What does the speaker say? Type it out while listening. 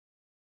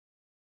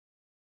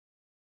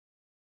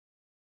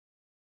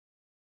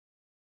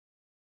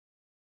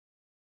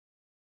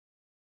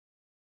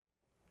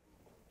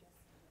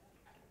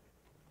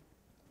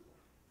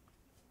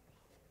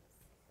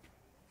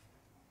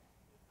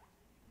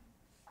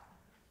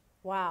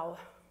Wow.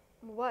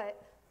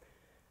 What?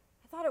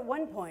 I thought at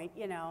one point,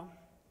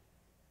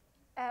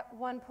 At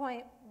one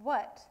point,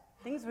 what?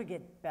 things would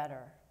get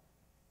better.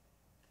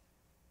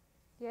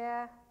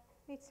 Yeah,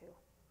 me too.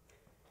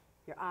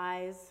 Your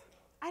eyes,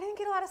 I didn't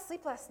get a lot of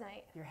sleep last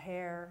night. your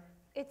hair.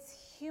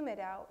 It's humid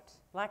out.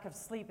 Lack of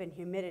sleep and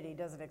humidity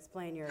doesn't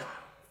explain your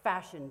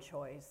fashion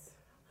choice.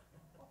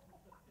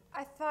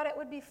 I thought it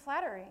would be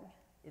flattering.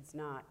 It's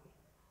not.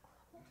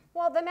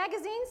 Well, the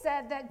magazine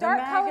said that The dark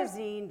colors...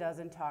 magazine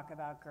doesn't talk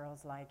about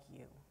girls like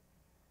you.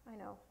 I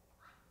know.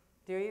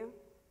 Do you?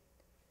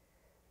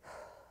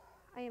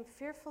 I am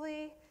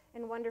fearfully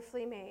and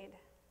wonderfully made.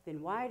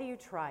 Then why do you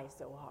try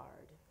so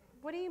hard?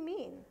 What do you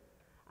mean?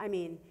 I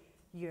mean,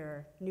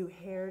 your new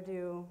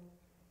hairdo,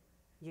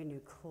 your new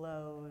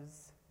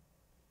clothes.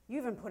 You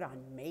even put on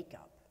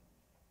makeup.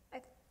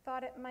 I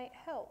thought it might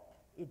help.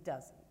 It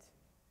doesn't.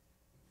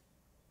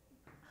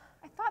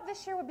 I thought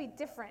this year would be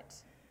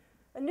different.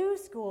 A new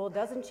school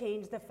doesn't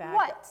change the fact.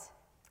 What?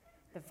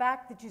 The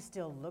fact that you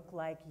still look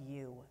like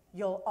you.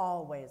 You'll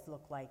always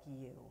look like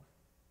you.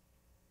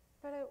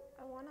 But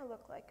I want to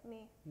look like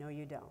me. No,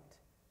 you don't.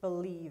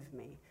 Believe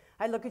me.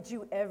 I look at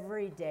you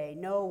every day.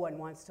 No one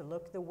wants to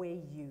look the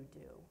way you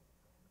do.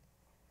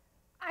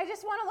 I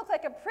just want to look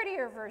like a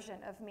prettier version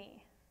of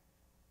me.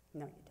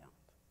 No, you don't.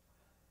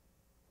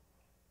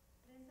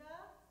 Linda?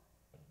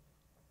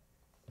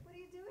 What are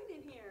you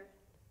doing in here?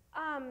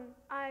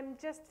 I'm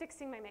just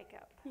fixing my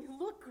makeup. You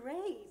look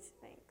great.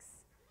 Thanks.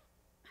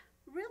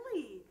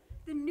 Really?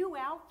 The new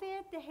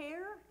outfit, the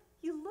hair?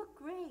 You look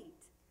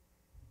great.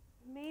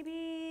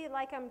 Maybe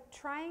like I'm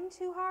trying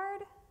too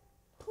hard?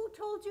 Who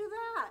told you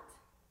that?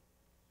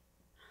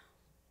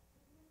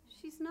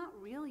 She's not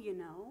real, you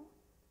know.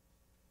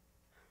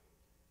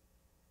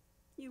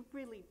 You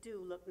really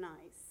do look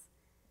nice.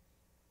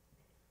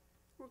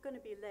 We're going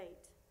to be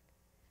late.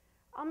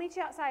 I'll meet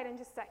you outside in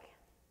just a sec.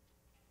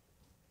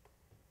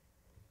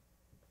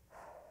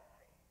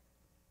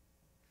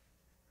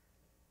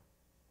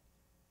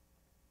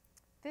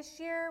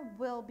 This year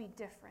will be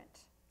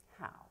different.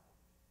 How?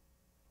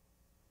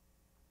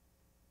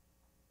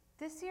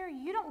 This year,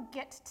 you don't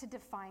get to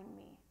define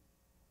me.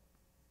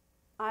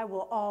 I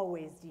will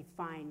always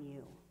define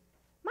you.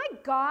 My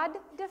God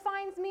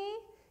defines me.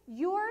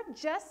 You're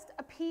just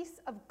a piece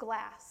of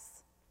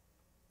glass.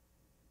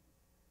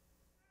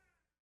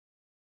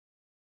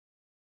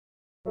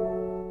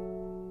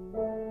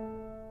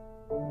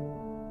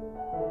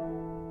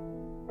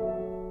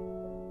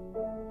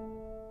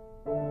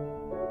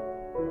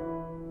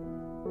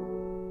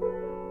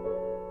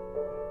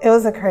 It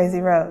was a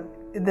crazy road.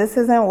 This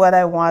isn't what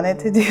I wanted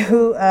to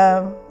do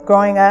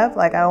growing up.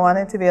 Like, I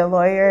wanted to be a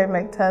lawyer and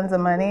make tons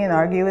of money and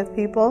argue with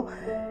people.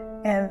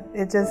 And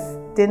it just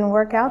didn't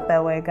work out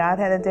that way. God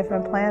had a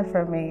different plan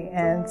for me.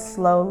 And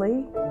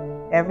slowly,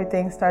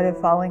 everything started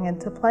falling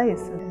into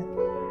place.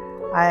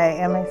 I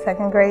am a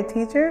second grade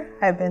teacher.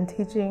 I've been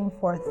teaching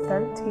for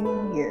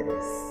 13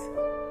 years.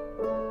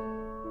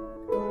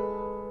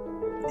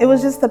 It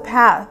was just the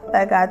path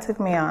that God took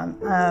me on.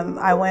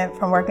 I went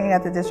from working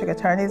at the district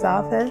attorney's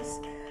office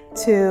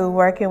to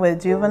working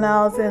with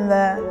juveniles in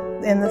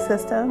the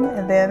system,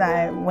 and then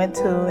I went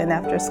to an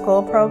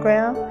after-school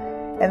program,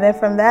 and then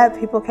from that,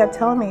 people kept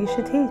telling me, you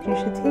should teach, you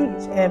should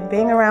teach. And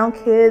being around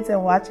kids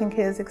and watching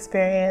kids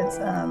experience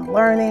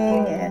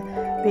learning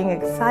and being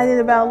excited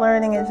about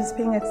learning and just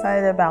being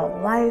excited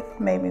about life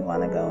made me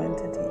want to go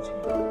into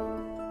teaching.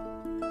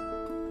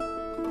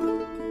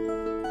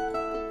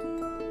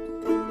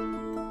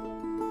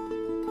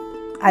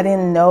 I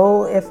didn't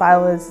know if I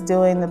was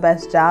doing the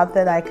best job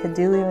that I could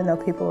do, even though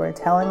people were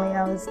telling me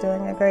I was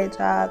doing a great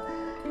job.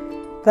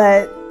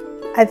 But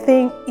I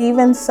think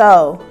even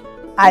so,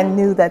 I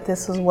knew that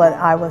this was what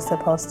I was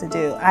supposed to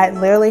do. I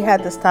literally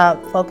had to stop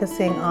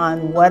focusing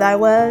on what I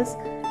was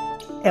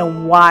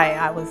and why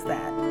I was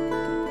that.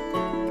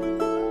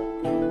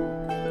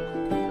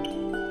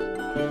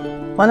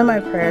 One of my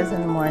prayers in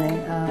the morning,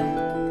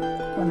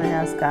 when I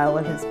ask God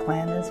what His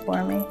plan is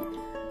for me,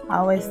 I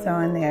always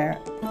throw in there,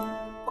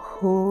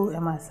 who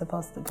am I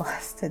supposed to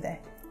bless today?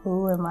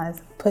 Who am I?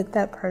 Put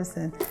that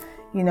person,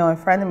 in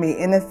front of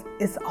me. And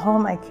it's all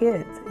my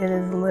kids. It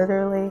is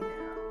literally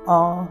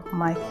all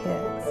my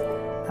kids.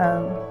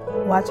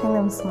 Watching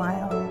them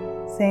smile,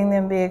 seeing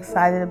them be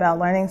excited about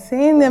learning,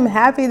 seeing them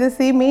happy to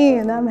see me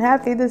and I'm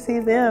happy to see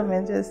them,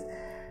 and just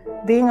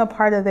being a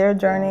part of their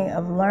journey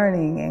of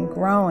learning and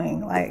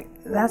growing. Like,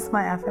 that's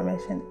my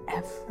affirmation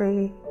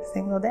every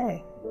single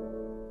day.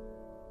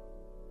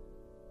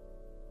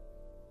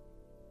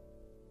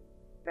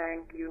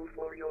 Thank you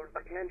for your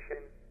attention.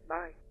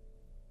 Bye.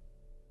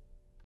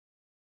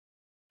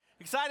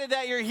 Excited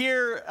that you're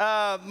here.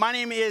 My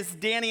name is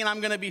Danny, and I'm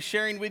going to be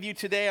sharing with you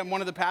today. I'm one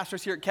of the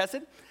pastors here at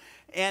Kesed,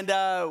 and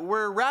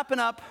we're wrapping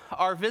up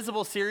our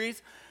Visible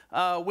series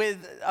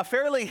with a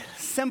fairly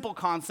simple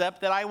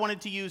concept that I wanted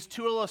to use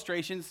two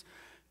illustrations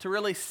to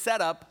really set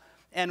up,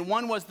 and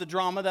one was the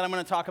drama that I'm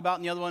going to talk about,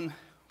 and the other one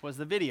was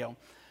the video.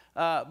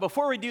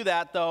 Before we do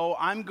that, though,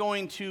 I'm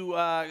going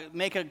to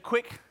make a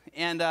quick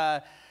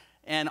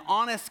and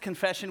honest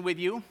confession with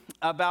you.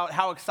 about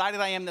how excited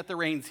I am that the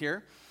rain's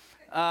here.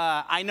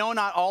 I know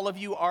not all of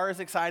you are as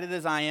excited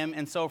as I am,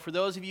 and so for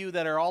those of you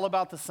that are all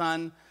about the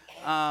sun,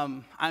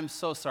 I'm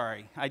so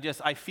sorry.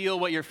 I feel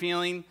what you're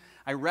feeling.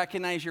 I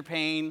recognize your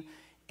pain,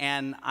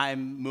 and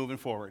I'm moving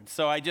forward.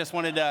 So I just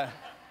wanted to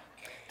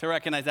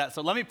recognize that.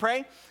 So let me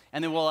pray,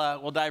 and then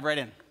we'll dive right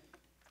in.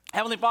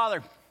 Heavenly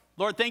Father,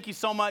 Lord, thank you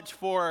so much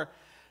for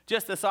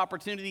just this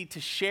opportunity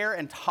to share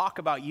and talk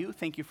about you.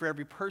 Thank you for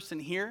every person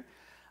here.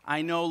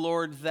 I know,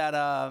 Lord, that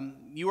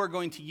you are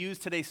going to use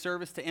today's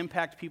service to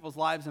impact people's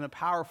lives in a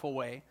powerful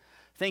way.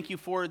 Thank you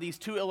for these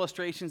two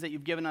illustrations that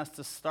you've given us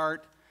to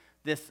start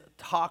this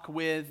talk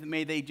with.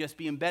 May they just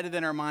be embedded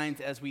in our minds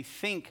as we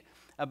think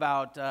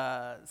about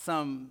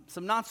some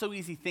not so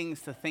easy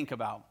things to think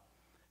about.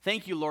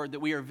 Thank you, Lord, that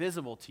we are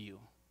visible to you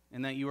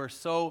and that you are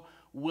so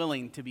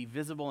willing to be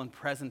visible and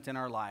present in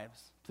our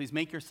lives. Please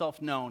make yourself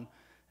known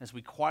as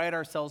we quiet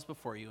ourselves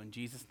before you. In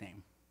Jesus'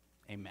 name,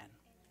 amen.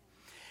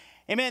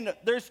 Amen.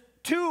 There's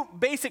two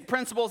basic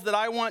principles that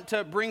I want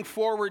to bring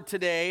forward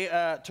today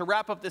to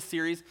wrap up this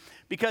series,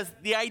 because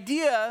the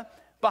idea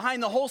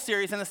behind the whole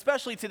series, and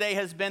especially today,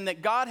 has been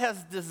that God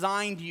has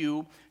designed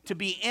you to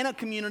be in a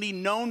community,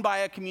 known by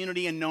a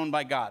community, and known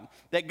by God.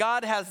 That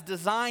God has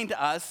designed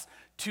us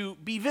to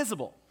be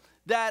visible.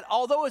 That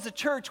although as a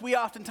church we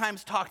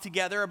oftentimes talk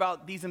together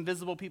about these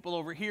invisible people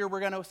over here we're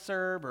going to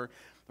serve, or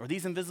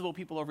these invisible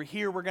people over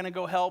here we're going to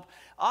go help,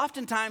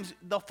 oftentimes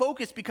the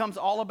focus becomes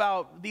all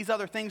about these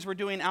other things we're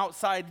doing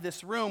outside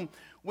this room,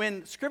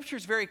 when Scripture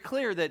is very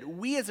clear that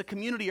we as a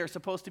community are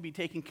supposed to be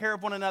taking care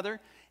of one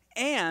another,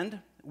 and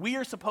we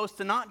are supposed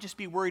to not just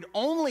be worried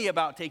only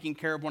about taking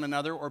care of one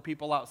another or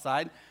people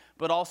outside,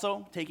 but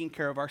also taking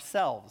care of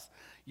ourselves.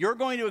 You're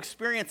going to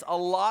experience a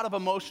lot of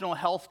emotional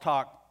health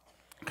talk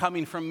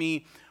coming from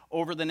me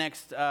over the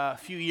next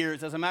few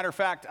years. As a matter of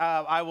fact,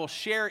 I will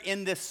share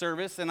in this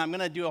service, and I'm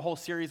going to do a whole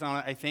series on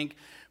it, I think.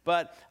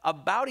 But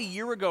about a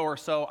year ago or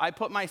so, I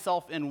put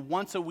myself in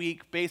once a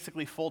week,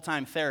 basically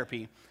full-time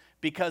therapy,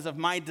 because of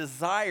my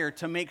desire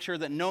to make sure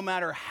that no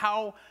matter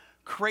how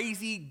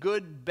crazy,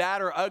 good,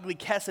 bad, or ugly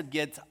Kesed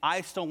gets,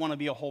 I still want to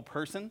be a whole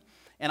person,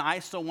 and I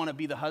still want to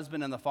be the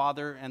husband and the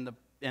father and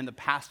the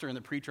pastor and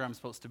the preacher I'm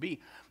supposed to be.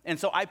 And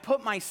so I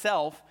put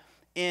myself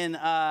in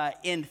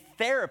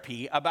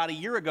therapy about a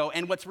year ago,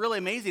 and what's really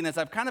amazing is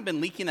I've kind of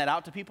been leaking that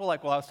out to people,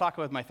 like, well, I was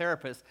talking with my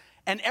therapist,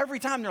 and every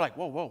time they're like,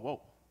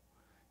 whoa,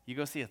 you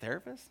go see a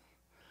therapist?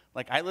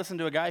 Like, I listen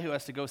to a guy who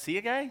has to go see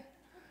a guy?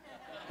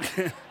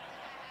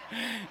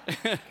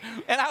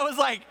 And I was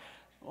like,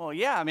 well,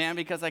 yeah, man,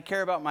 because I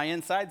care about my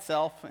inside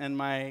self and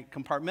my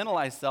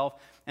compartmentalized self,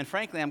 and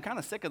frankly, I'm kind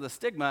of sick of the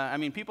stigma. I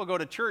mean, people go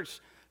to church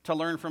to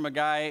learn from a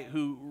guy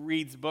who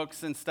reads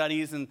books and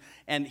studies and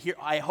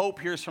I hope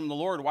hears from the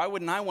Lord. Why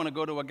wouldn't I want to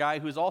go to a guy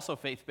who's also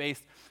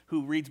faith-based,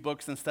 who reads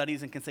books and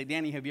studies and can say,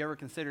 Danny, have you ever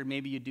considered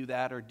maybe you do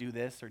that or do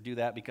this or do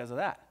that because of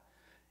that?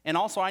 And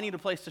also, I need a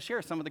place to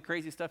share some of the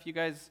crazy stuff you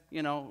guys,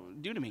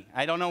 do to me.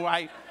 I don't know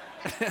why.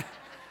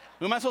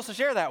 Who am I supposed to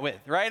share that with,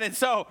 right? And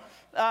so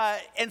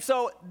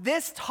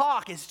this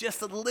talk is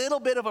just a little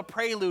bit of a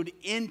prelude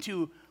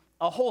into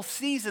a whole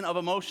season of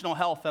emotional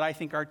health that I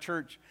think our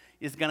church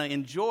is going to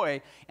enjoy,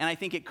 and I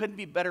think it couldn't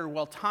be better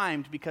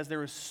well-timed because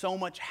there is so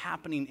much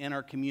happening in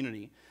our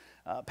community.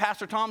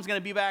 Pastor Tom's going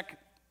to be back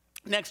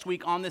next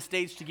week on this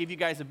stage to give you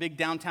guys a big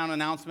downtown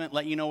announcement,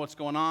 let you know what's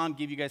going on,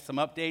 give you guys some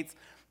updates,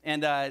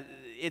 and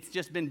it's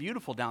just been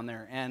beautiful down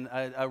there, and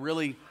a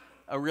really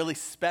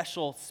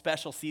special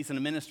season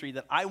of ministry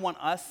that I want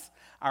us,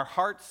 our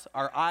hearts,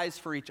 our eyes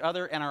for each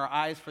other, and our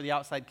eyes for the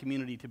outside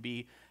community to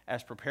be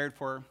as prepared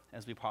for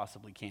as we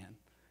possibly can.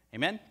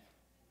 Amen?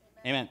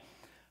 Amen.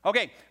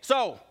 Okay,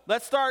 so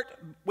let's start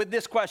with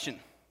this question.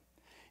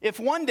 If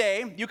one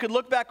day you could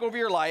look back over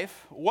your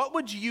life, what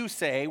would you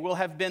say will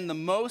have been the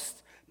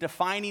most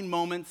defining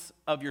moments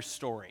of your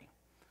story?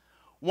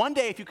 One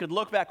day, if you could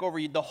look back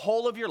over the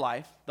whole of your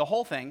life, the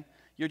whole thing,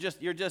 you're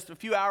just a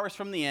few hours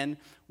from the end,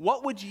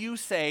 what would you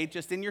say,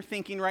 just in your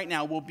thinking right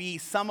now, will be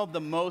some of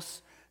the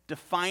most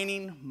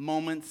defining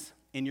moments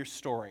in your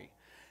story?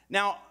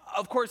 Now,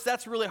 of course,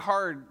 that's really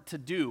hard to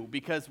do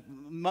because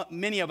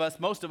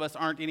most of us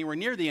aren't anywhere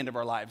near the end of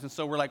our lives. And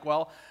so we're like,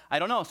 well, I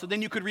don't know. So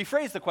then you could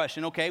rephrase the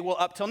question, okay, well,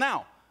 up till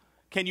now,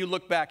 can you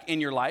look back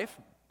in your life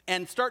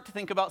and start to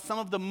think about some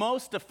of the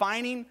most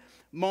defining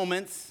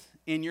moments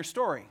in your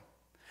story?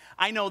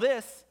 I know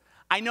this.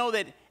 I know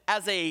that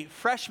as a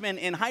freshman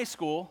in high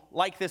school,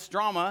 like this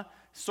drama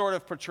sort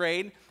of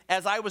portrayed,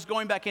 as I was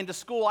going back into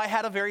school, I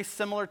had a very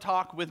similar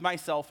talk with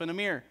myself in a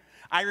mirror.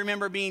 I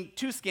remember being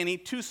too skinny,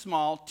 too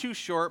small, too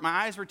short. My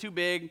eyes were too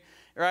big,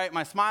 right?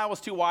 My smile was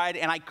too wide,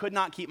 and I could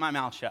not keep my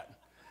mouth shut,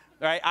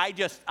 right? I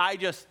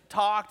just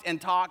talked and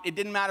talked. It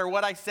didn't matter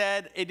what I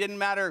said. It didn't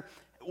matter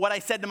what I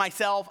said to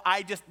myself.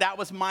 That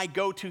was my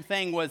go-to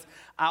thing was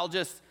I'll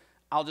just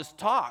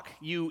talk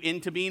you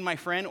into being my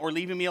friend or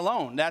leaving me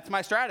alone. That's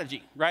my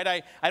strategy,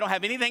 right? I don't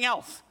have anything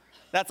else.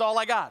 That's all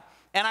I got.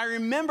 And I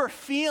remember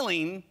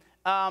feeling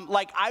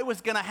like I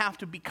was going to have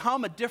to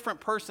become a different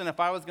person if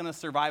I was going to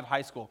survive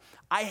high school.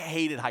 I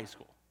hated high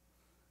school.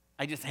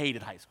 I just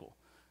hated high school.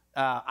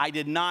 I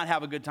did not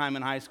have a good time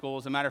in high school.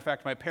 As a matter of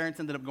fact, my parents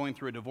ended up going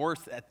through a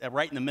divorce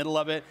right in the middle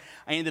of it.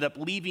 I ended up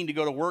leaving to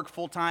go to work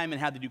full time and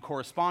had to do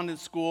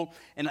correspondence school.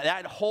 And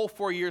that whole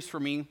 4 years for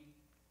me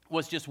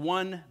was just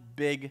one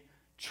big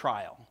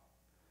trial.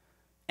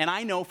 And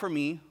I know for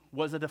me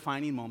was a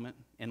defining moment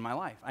in my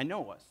life. I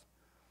know it was.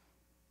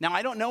 Now,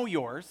 I don't know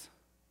yours,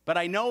 but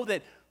I know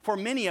that for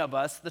many of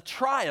us, the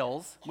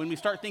trials, when we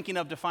start thinking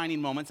of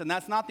defining moments, and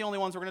that's not the only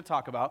ones we're going to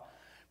talk about,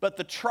 but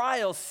the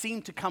trials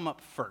seem to come up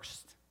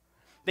first.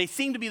 They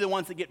seem to be the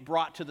ones that get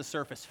brought to the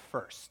surface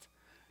first.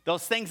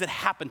 Those things that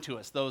happen to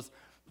us, those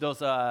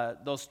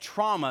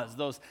traumas,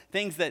 those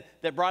things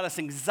that brought us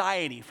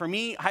anxiety. For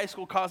me, high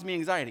school caused me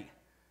anxiety.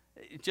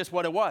 It's just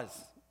what it was.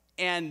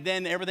 And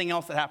then everything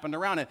else that happened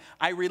around it.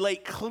 I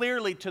relate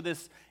clearly to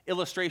this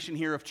illustration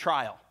here of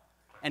trial.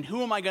 And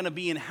who am I going to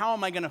be and how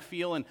am I going to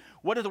feel and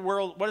what is the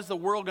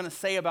world going to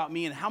say about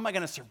me and how am I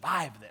going to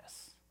survive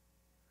this?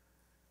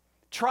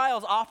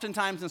 Trials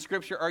oftentimes in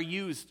Scripture are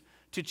used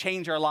to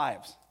change our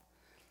lives.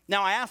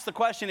 Now, I asked the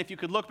question, if you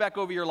could look back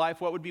over your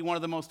life, what would be one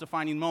of the most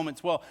defining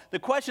moments? Well, the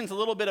question's a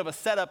little bit of a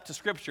setup to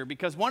Scripture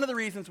because one of the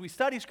reasons we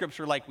study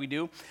Scripture like we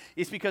do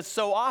is because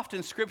so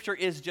often Scripture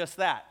is just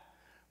that.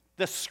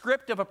 The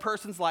script of a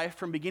person's life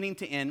from beginning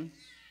to end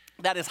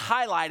that is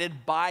highlighted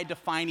by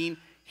defining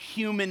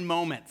human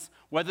moments,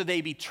 whether they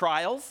be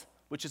trials,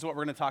 which is what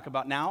we're going to talk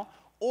about now,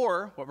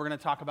 or what we're going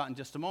to talk about in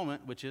just a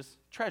moment, which is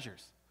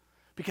treasures.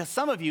 Because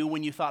some of you,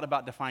 when you thought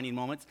about defining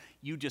moments,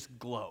 you just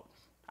glowed.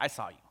 I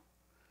saw you.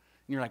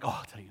 And you're like, oh,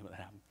 I'll tell you what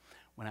happened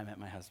when I met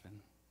my husband.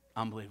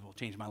 Unbelievable,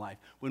 changed my life.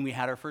 When we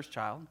had our first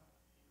child,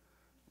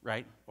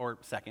 right? Or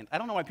second. I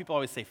don't know why people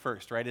always say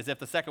first, right? As if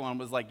the second one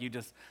was like you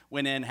just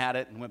went in, had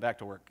it, and went back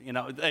to work. You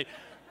know,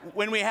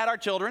 when we had our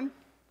children,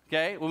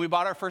 okay, when we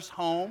bought our first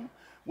home,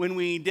 when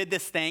we did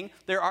this thing,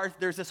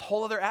 there's this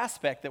whole other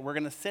aspect that we're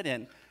going to sit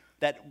in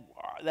that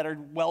are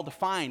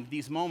well-defined,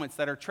 these moments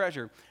that are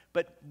treasure.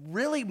 But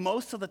really,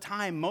 most of the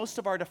time, most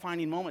of our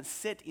defining moments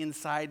sit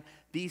inside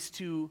these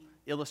two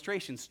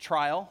illustrations.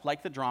 Trial,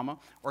 like the drama,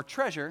 or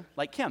treasure,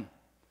 like Kim,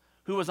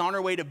 who was on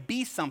her way to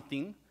be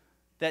something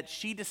that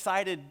she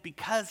decided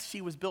because she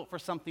was built for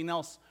something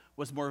else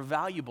was more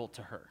valuable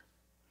to her.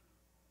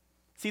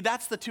 See,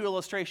 that's the two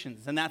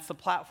illustrations, and that's the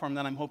platform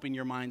that I'm hoping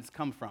your minds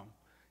come from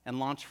and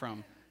launch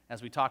from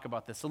as we talk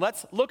about this. So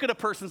let's look at a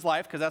person's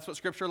life, because that's what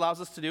Scripture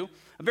allows us to do,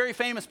 a very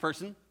famous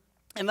person,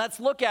 and let's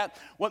look at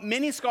what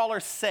many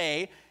scholars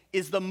say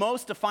is the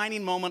most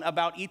defining moment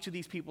about each of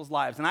these people's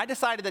lives. And I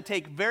decided to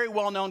take very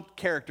well-known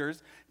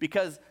characters,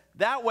 because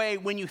that way,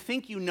 when you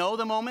think you know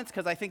the moments,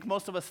 because I think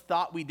most of us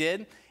thought we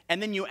did,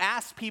 and then you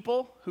ask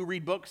people who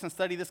read books and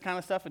study this kind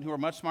of stuff and who are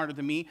much smarter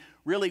than me,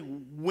 really,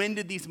 when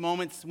did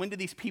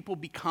these people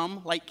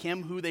become like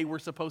Kim, who they were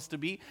supposed to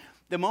be?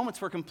 The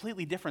moments were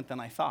completely different than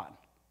I thought.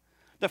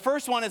 The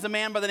first one is a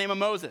man by the name of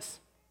Moses.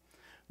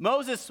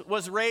 Moses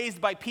was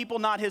raised by people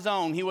not his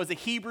own. He was a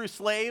Hebrew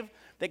slave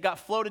that got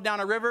floated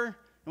down a river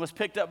and was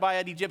picked up by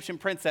an Egyptian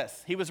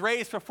princess. He was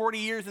raised for 40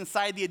 years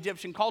inside the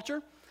Egyptian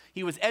culture.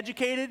 He was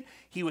educated,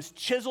 he was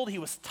chiseled, he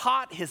was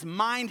taught, his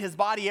mind, his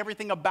body,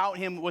 everything about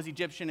him was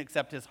Egyptian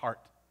except his heart.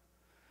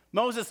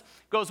 Moses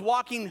goes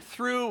walking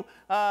through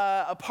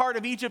a part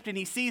of Egypt and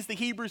he sees the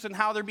Hebrews and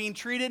how they're being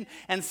treated,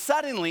 and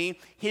suddenly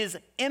his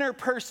inner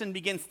person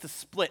begins to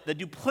split. The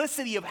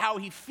duplicity of how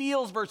he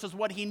feels versus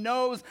what he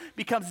knows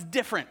becomes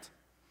different,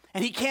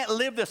 and he can't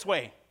live this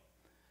way.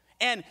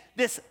 And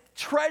this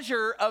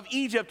treasure of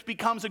Egypt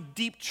becomes a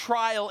deep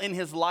trial in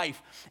his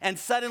life. And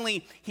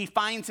suddenly he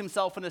finds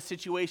himself in a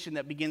situation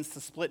that begins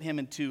to split him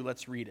in two.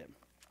 Let's read it.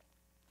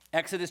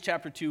 Exodus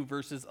chapter 2,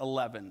 verses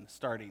 11,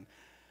 starting.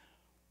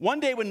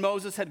 One day when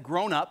Moses had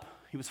grown up,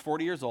 he was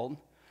 40 years old,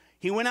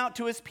 he went out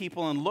to his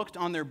people and looked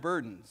on their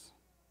burdens.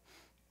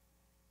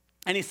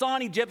 And he saw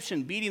an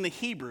Egyptian beating the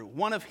Hebrew,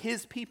 one of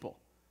his people.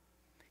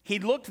 He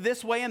looked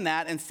this way and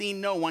that, and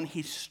seeing no one,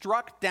 he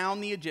struck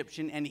down the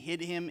Egyptian and hid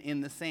him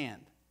in the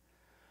sand.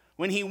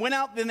 When he went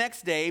out the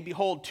next day,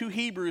 behold, two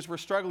Hebrews were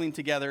struggling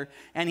together,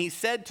 and he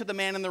said to the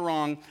man in the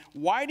wrong,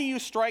 "Why do you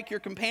strike your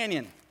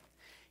companion?"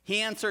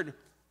 He answered,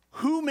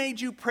 "Who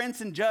made you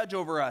prince and judge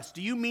over us?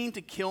 Do you mean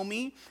to kill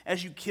me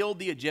as you killed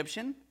the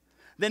Egyptian?"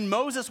 Then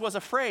Moses was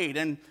afraid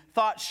and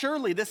thought,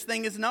 "Surely this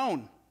thing is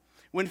known."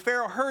 When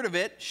Pharaoh heard of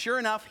it, sure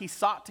enough, he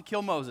sought to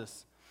kill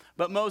Moses.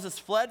 But Moses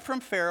fled from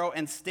Pharaoh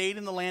and stayed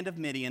in the land of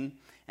Midian,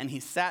 and he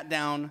sat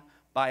down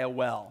by a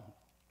well.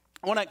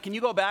 Can you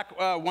go back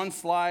one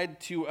slide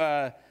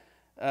to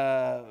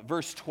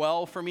verse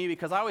 12 for me?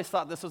 Because I always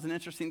thought this was an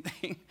interesting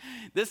thing.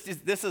 This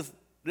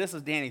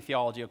is Danny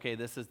theology, okay?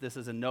 This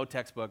is a no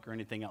textbook or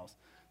anything else.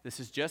 This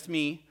is just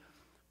me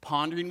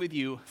pondering with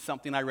you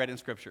something I read in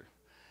Scripture.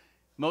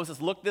 Moses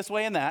looked this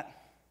way and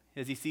that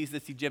as he sees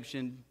this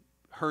Egyptian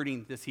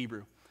hurting this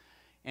Hebrew.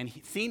 And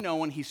seeing no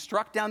one, he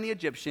struck down the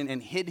Egyptian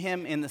and hid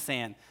him in the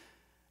sand.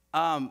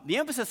 The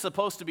emphasis is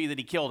supposed to be that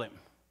he killed him.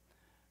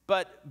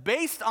 But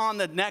based on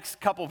the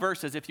next couple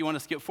verses, if you want to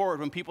skip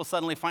forward, when people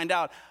suddenly find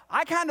out,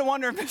 I kind of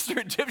wonder if Mr.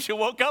 Egyptian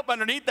woke up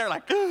underneath there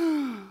like,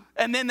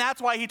 and then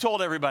that's why he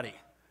told everybody.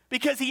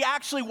 because he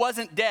actually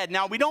wasn't dead.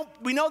 Now, we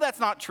know that's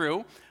not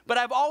true, but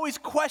I've always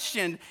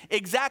questioned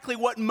exactly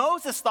what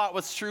Moses thought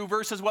was true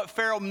versus what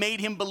Pharaoh made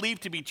him believe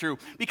to be true,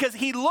 because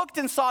he looked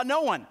and saw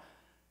no one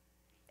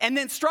and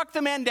then struck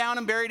the man down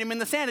and buried him in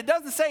the sand. It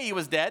doesn't say he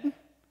was dead.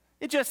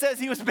 It just says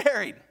he was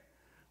buried,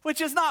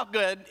 which is not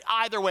good.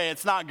 Either way,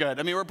 it's not good.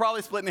 I mean, we're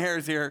probably splitting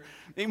hairs here.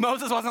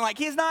 Moses wasn't like,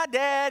 he's not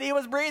dead, he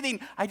was breathing.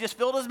 I just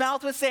filled his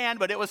mouth with sand,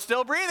 but it was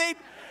still breathing.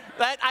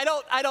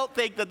 I don't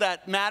think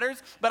that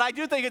matters, but I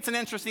do think it's an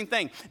interesting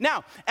thing.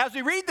 Now, as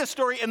we read this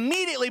story,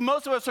 immediately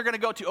most of us are going to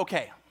go to,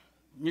 okay,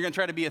 you're going to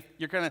try to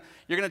you're going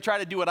to try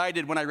to do what I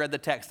did when I read the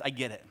text. I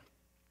get it.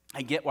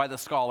 I get why the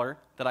scholar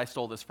that I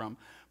stole this from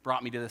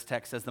brought me to this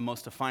text as the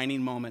most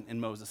defining moment in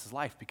Moses'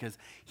 life, because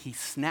he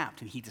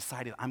snapped and he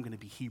decided, I'm going to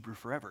be Hebrew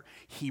forever,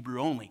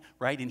 Hebrew only,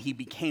 right? And he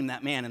became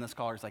that man, and the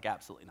scholar's like,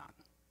 absolutely not.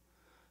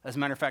 As a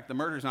matter of fact, the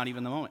murder's not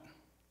even the moment.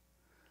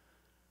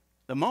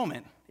 The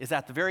moment is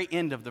at the very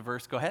end of the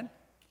verse. Go ahead.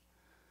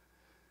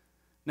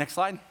 Next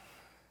slide.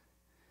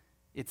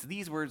 It's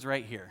these words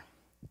right here.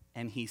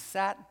 And he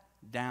sat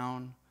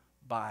down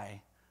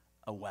by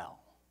a well.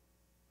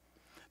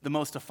 The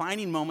most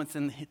defining moments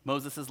in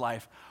Moses'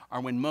 life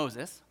are when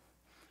Moses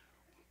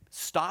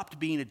stopped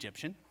being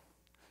Egyptian,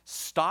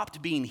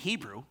 stopped being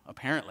Hebrew,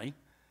 apparently,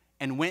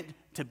 and went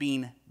to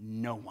being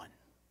no one.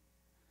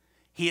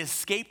 He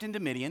escaped into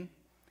Midian.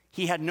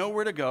 He had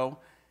nowhere to go,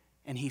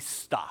 and he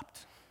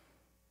stopped.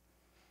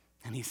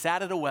 And he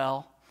sat at a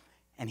well,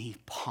 and he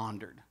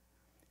pondered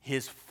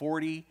his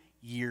 40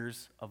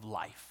 years of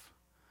life.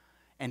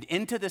 And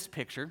into this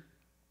picture,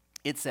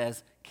 it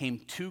says, came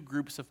two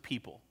groups of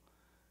people.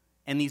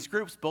 And these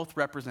groups both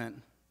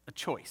represent a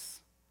choice.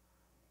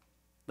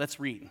 Let's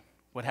read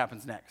what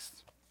happens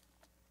next.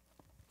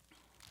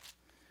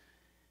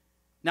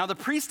 Now the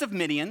priest of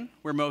Midian,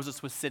 where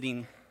Moses was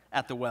sitting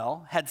at the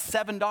well, had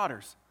 7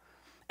 daughters.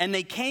 And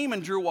they came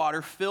and drew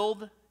water,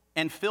 filled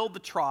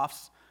the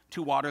troughs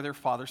to water their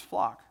father's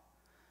flock.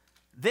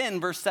 Then,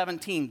 verse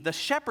 17, the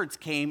shepherds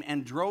came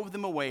and drove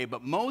them away,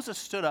 but Moses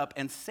stood up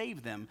and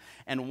saved them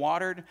and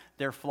watered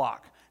their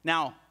flock.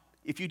 Now,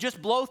 if you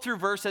just blow through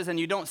verses and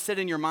you don't sit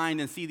in your mind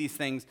and see these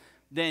things,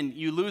 then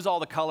you lose all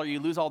the color, you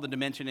lose all the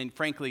dimension, and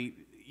frankly,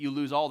 you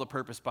lose all the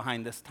purpose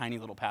behind this tiny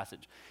little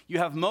passage. You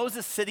have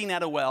Moses sitting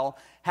at a well,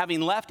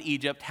 having left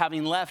Egypt,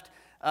 having left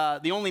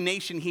the only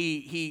nation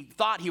he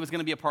thought he was going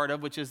to be a part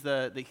of, which is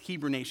the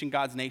Hebrew nation,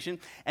 God's nation.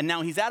 And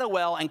now he's at a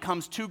well, and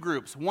comes two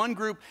groups. One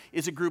group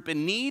is a group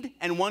in need,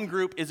 and one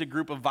group is a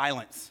group of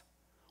violence.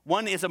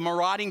 One is a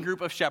marauding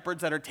group of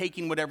shepherds that are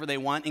taking whatever they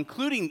want,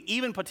 including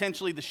even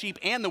potentially the sheep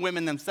and the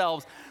women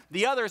themselves.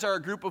 The others are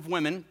a group of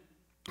women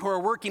who are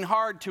working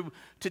hard to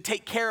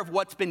take care of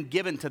what's been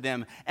given to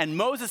them. And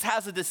Moses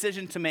has a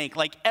decision to make.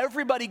 Like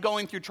everybody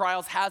going through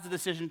trials has a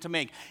decision to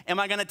make. Am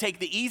I going to take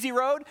the easy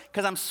road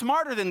because I'm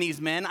smarter than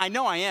these men? I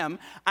know I am.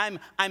 I'm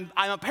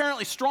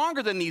apparently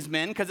stronger than these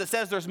men because it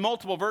says there's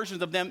multiple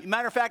versions of them.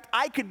 Matter of fact,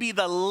 I could be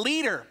the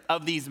leader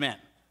of these men.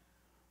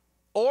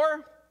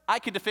 Or I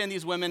could defend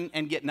these women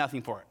and get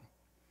nothing for it.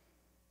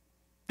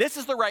 This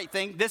is the right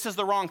thing. This is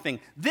the wrong thing.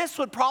 This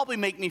would probably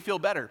make me feel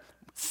better.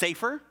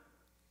 Safer,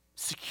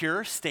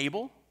 secure,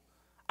 stable.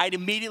 I'd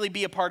immediately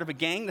be a part of a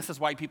gang. This is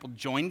why people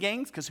join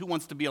gangs, because who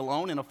wants to be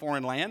alone in a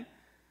foreign land?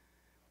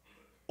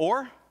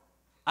 Or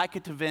I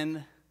could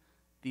defend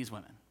these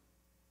women.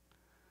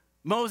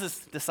 Moses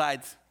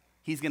decides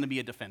he's going to be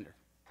a defender.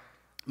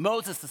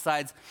 Moses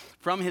decides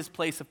from his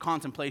place of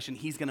contemplation,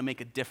 he's going to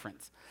make a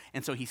difference.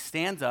 And so he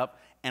stands up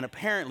and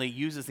apparently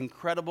uses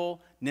incredible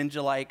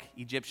ninja-like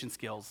Egyptian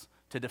skills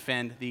to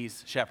defend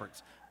these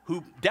shepherds,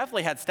 who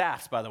definitely had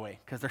staffs, by the way,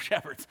 because they're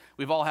shepherds.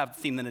 We've all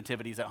seen the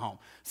nativities at home.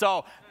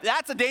 So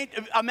that's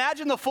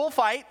imagine the full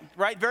fight,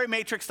 right? Very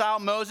Matrix style.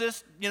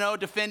 Moses,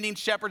 defending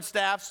shepherd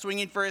staff,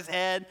 swinging for his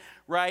head,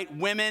 right?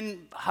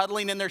 Women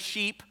huddling in their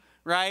sheep,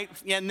 right?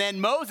 And then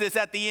Moses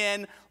at the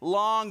end,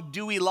 long,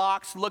 dewy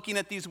locks, looking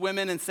at these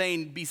women and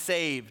saying, be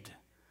saved.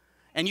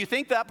 And you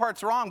think that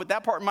part's wrong, but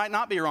that part might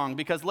not be wrong,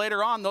 because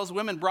later on, those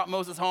women brought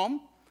Moses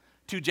home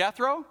to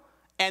Jethro,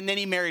 and then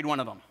he married one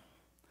of them.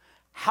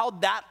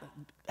 How'd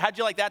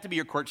you like that to be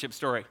your courtship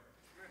story?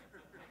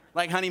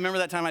 Like, honey, remember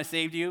that time I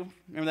saved you?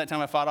 Remember that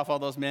time I fought off all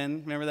those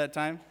men? Remember that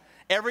time?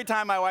 Every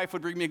time my wife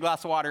would bring me a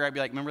glass of water, I'd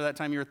be like, remember that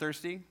time you were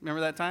thirsty?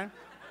 Remember that time?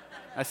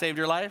 I saved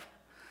your life?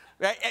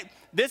 Right?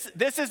 This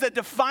is a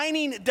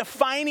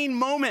defining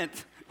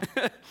moment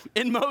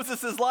in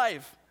Moses'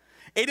 life.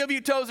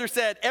 A.W. Tozer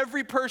said,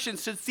 every person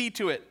should see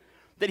to it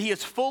that he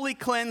is fully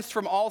cleansed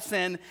from all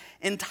sin,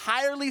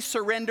 entirely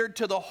surrendered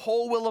to the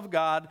whole will of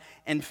God,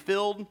 and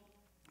filled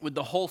with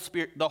the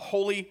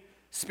Holy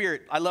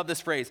Spirit. I love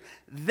this phrase.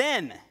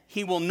 Then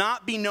he will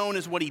not be known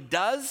as what he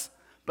does,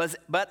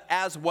 but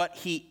as what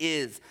he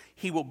is.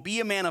 He will be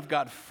a man of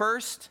God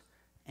first,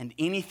 and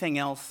anything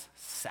else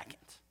second.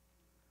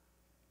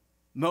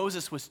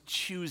 Moses was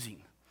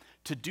choosing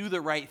to do the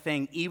right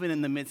thing, even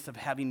in the midst of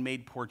having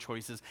made poor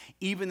choices,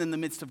 even in the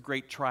midst of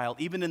great trial,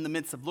 even in the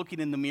midst of looking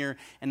in the mirror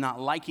and not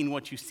liking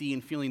what you see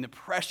and feeling the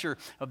pressure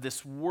of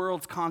this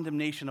world's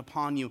condemnation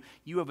upon you.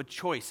 You have a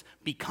choice.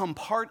 Become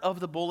part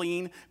of the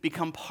bullying,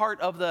 become part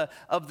of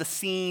the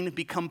scene,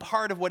 become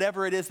part of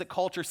whatever it is that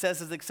culture says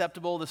is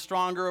acceptable. The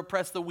stronger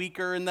oppress the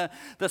weaker, and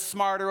the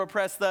smarter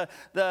oppress the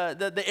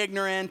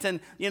ignorant,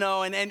 and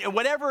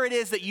whatever it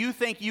is that you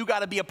think you got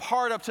to be a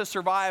part of to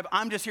survive.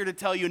 I'm just here to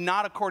tell you,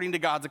 not according to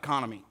God's economy.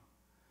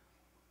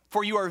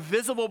 For you are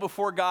visible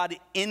before God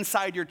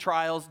inside your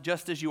trials,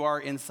 just as you are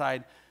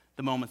inside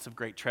the moments of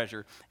great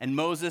treasure. And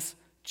Moses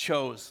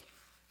chose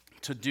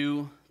to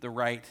do the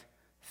right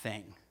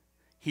thing.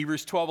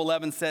 Hebrews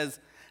 12:11 says,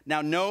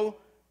 now no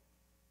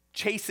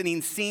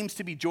chastening seems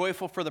to be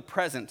joyful for the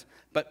present,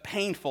 but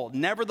painful.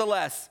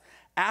 Nevertheless,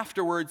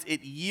 afterwards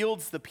it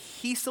yields the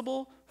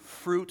peaceable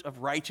fruit of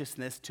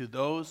righteousness to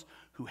those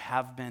who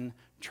have been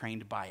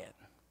trained by it.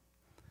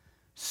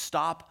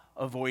 Stop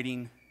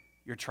avoiding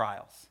your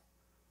trials.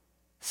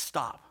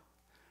 Stop.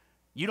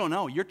 You don't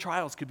know. Your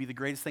trials could be the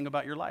greatest thing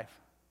about your life.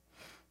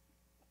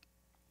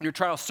 Your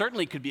trials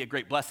certainly could be a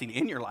great blessing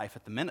in your life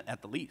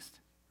at the least.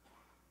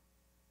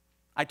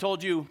 I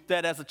told you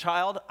that as a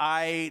child,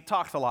 I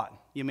talked a lot.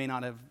 You may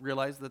not have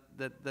realized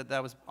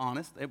that was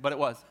honest, but it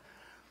was.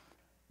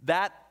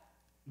 That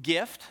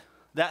gift,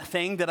 that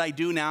thing that I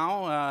do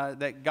now,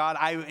 that God,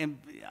 I am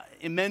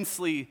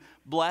immensely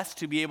blessed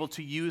to be able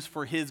to use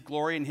for His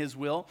glory and His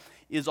will,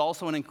 is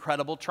also an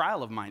incredible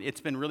trial of mine.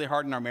 It's been really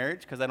hard in our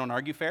marriage because I don't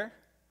argue fair,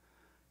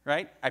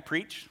 right? I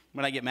preach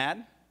when I get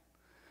mad.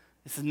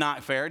 This is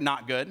not fair,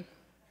 not good,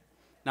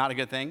 not a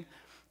good thing.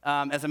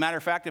 As a matter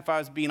of fact, if I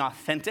was being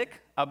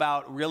authentic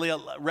about really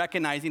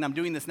recognizing, I'm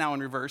doing this now in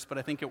reverse, but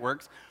I think it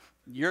works.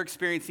 You're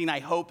experiencing, I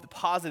hope, the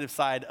positive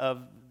side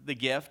of the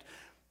gift.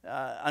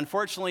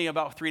 Unfortunately,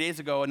 about 3 days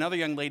ago, another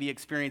young lady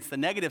experienced the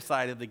negative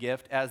side of the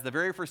gift. As the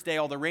very first day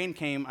all the rain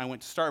came, I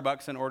went to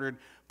Starbucks and ordered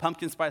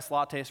pumpkin spice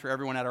lattes for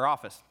everyone at our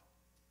office.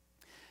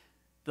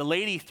 The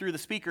lady through the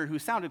speaker, who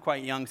sounded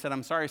quite young, said,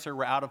 I'm sorry, sir,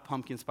 we're out of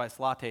pumpkin spice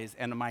lattes.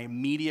 And my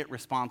immediate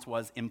response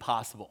was,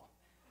 impossible.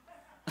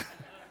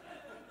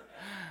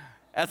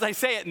 As I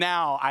say it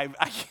now,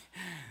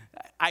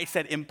 I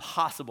said,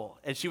 impossible.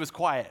 And she was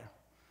quiet.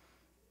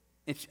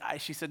 And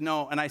she said,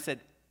 no. And I said,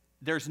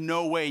 there's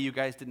no way you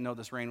guys didn't know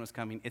this rain was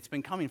coming. It's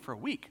been coming for a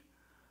week.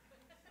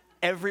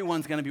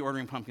 Everyone's going to be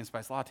ordering pumpkin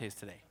spice lattes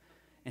today.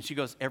 And she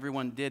goes,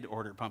 everyone did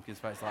order pumpkin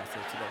spice lattes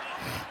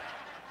today.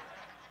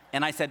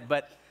 And I said,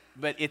 but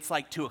it's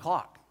like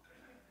 2:00.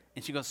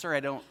 And she goes, sir, I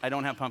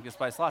don't have pumpkin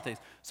spice lattes.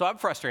 So I'm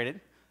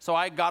frustrated. So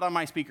I got on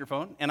my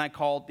speakerphone and I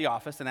called the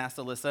office and asked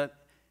Alyssa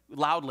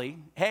loudly,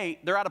 hey,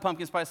 they're out of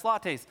pumpkin spice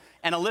lattes.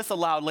 And Alyssa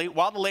loudly,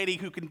 while the lady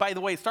who can, by the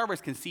way,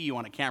 Starbucks can see you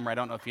on a camera. I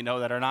don't know if you know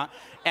that or not.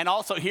 And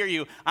also hear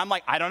you. I'm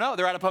like, I don't know.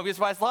 They're out of pumpkin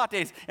spice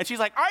lattes. And she's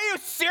like, are you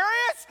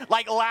serious?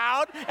 Like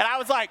loud. And I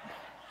was like,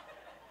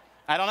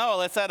 I don't know.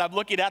 Alyssa, I'm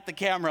looking at the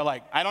camera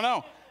like, I don't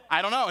know.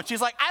 And she's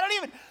like,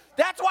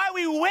 that's why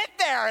we went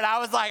there. And I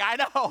was like,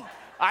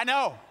 I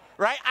know.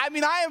 Right? I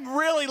mean, I am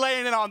really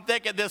laying it on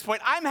thick at this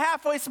point. I'm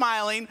halfway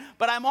smiling,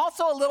 but I'm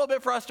also a little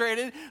bit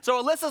frustrated.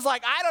 So Alyssa's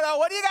like, I don't know,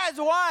 what do you guys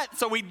want?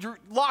 So we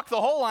lock the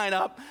whole line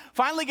up,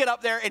 finally get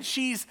up there, and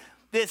she's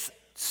this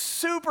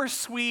super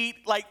sweet,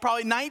 like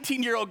probably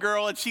 19-year-old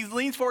girl, and she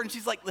leans forward and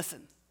she's like,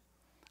 listen,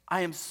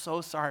 I am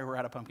so sorry we're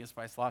out of pumpkin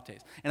spice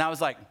lattes. And I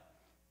was like,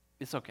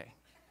 it's okay.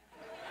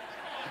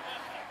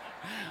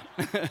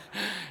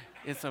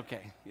 It's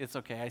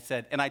okay. I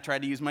said, and I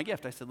tried to use my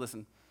gift. I said,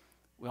 listen,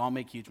 we all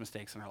make huge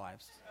mistakes in our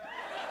lives.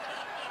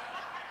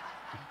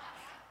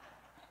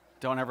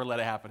 Don't ever let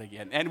it happen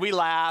again. And we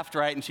laughed,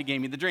 right? And she gave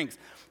me the drinks.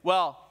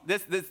 Well,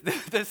 this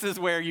is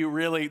where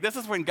this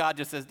is when God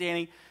just says,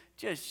 Danny,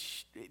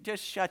 just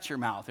shut your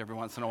mouth every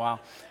once in a while.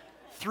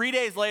 3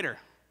 days later,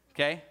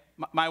 okay,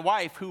 my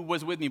wife, who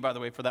was with me, by the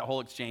way, for that whole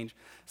exchange,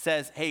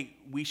 says, hey,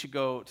 we should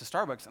go to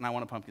Starbucks and I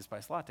want a pumpkin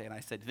spice latte. And I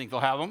said, do you think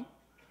they'll have them?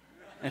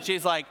 And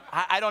she's like,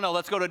 I don't know,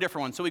 let's go to a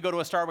different one. So we go to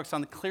a Starbucks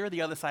on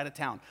the other side of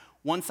town.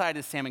 One side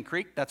is Salmon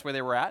Creek, that's where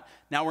they were at.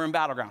 Now we're in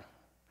Battleground.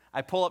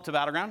 I pull up to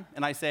Battleground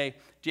and I say,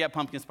 do you have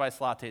pumpkin spice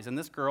lattes? And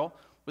this girl,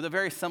 with a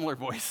very similar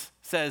voice,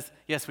 says,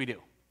 yes, we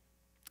do.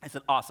 I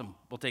said, awesome,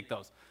 we'll take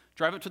those.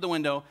 Drive up to the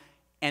window,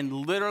 and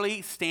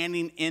literally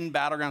standing in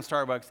Battleground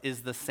Starbucks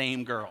is the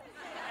same girl.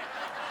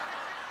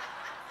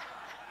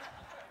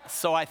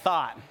 So I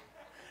thought.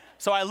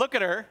 So I look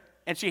at her,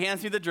 and she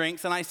hands me the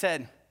drinks, and I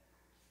said,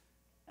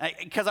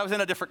 because I was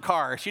in a different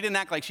car. She didn't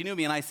act like she knew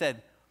me, and I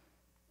said,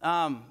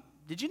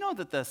 did you know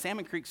that the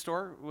Salmon Creek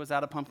store was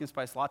out of pumpkin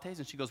spice lattes?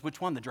 And she goes, which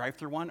one, the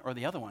drive-thru one or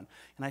the other one?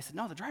 And I said,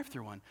 no, the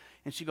drive-thru one.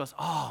 And she goes,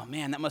 oh,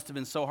 man, that must have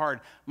been so hard.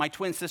 My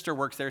twin sister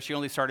works there. She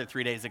only started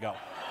 3 days ago.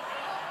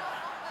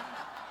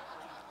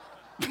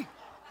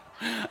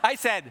 I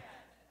said,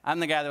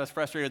 I'm the guy that was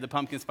frustrated with the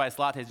pumpkin spice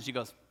lattes. And she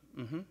goes,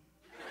 mm-hmm.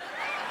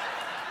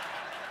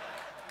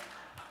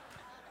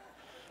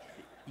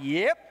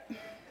 Yep.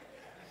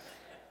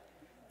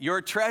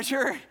 Your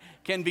treasure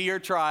can be your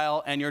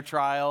trial, and your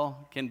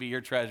trial can be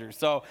your treasure.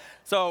 So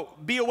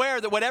be aware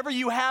that whatever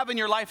you have in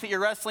your life that you're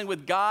wrestling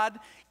with, God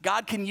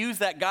can use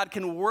that. God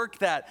can work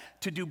that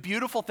to do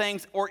beautiful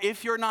things, or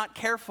if you're not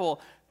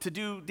careful, to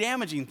do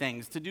damaging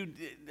things, to do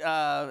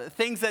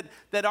things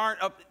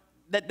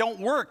that don't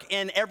work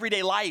in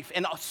everyday life.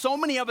 And so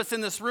many of us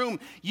in this room,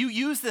 you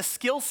use this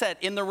skill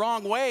set in the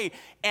wrong way,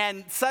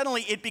 and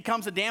suddenly it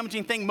becomes a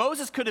damaging thing.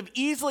 Moses could have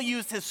easily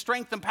used his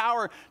strength and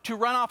power to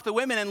run off the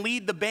women and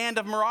lead the band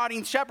of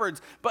marauding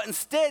shepherds, but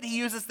instead he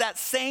uses that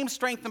same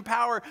strength and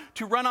power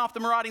to run off the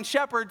marauding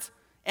shepherds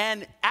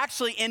and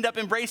actually end up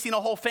embracing a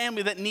whole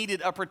family that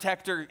needed a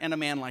protector and a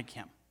man like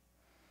him.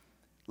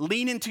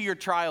 Lean into your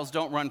trials,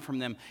 don't run from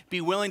them.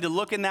 Be willing to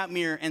look in that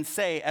mirror and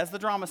say, as the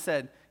drama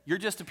said, you're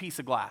just a piece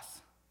of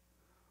glass.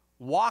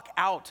 Walk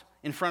out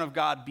in front of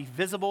God, be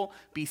visible,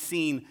 be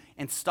seen,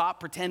 and stop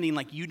pretending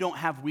like you don't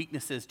have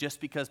weaknesses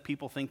just because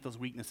people think those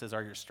weaknesses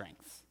are your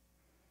strengths.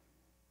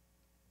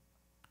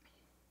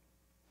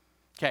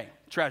 Okay,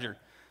 treasure.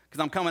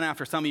 Because I'm coming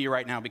after some of you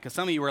right now, because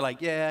some of you are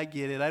like, yeah, I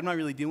get it. I'm not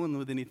really dealing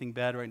with anything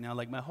bad right now.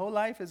 Like, my whole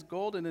life is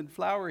golden and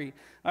flowery.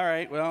 All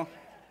right, well,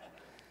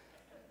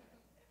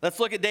 let's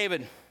look at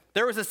David.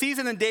 There was a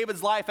season in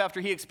David's life after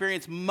he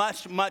experienced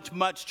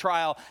much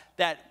trial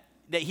that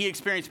he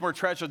experienced more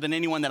treasure than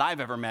anyone that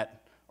I've ever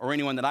met or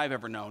anyone that I've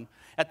ever known.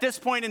 At this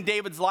point in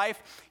David's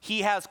life,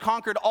 he has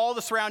conquered all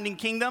the surrounding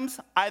kingdoms.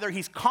 Either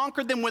he's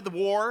conquered them with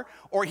war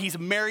or he's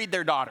married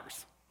their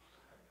daughters.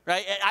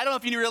 Right? I don't know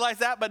if you realize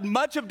that, but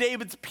much of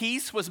David's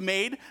peace was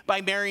made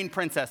by marrying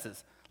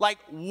princesses. Like,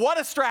 what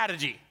a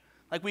strategy.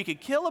 Like, we could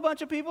kill a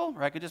bunch of people,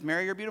 or I could just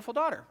marry your beautiful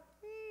daughter.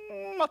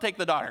 I'll take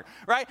the daughter,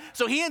 right?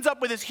 So he ends up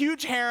with this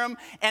huge harem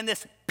and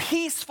this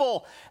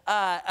peaceful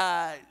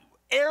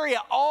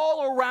area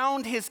all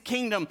around his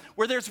kingdom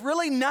where there's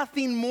really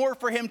nothing more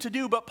for him to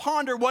do but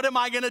ponder, what am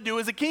I going to do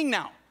as a king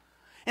now?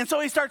 And so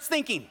he starts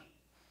thinking,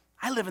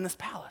 I live in this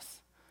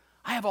palace.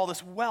 I have all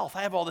this wealth.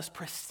 I have all this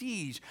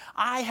prestige.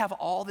 I have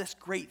all this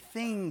great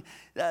things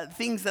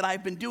that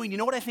I've been doing. You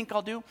know what I think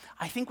I'll do?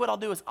 I think what I'll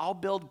do is I'll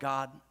build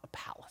God a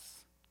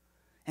palace.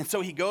 And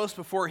so he goes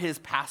before his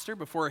pastor,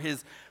 before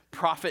his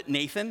prophet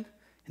Nathan,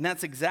 and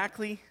that's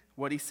exactly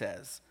what he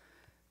says.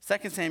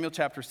 2 Samuel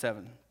chapter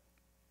 7.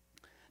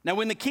 Now,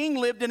 when the king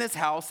lived in his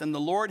house and the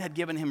Lord had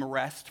given him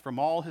rest from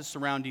all his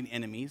surrounding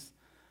enemies,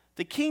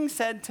 the king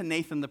said to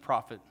Nathan the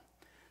prophet,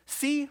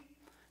 see,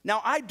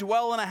 now I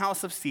dwell in a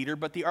house of cedar,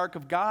 but the ark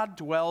of God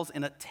dwells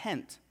in a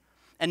tent.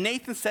 And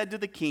Nathan said to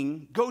the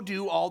king, go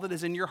do all that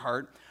is in your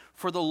heart,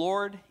 for the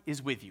Lord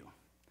is with you.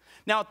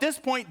 Now, at this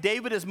point,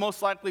 David is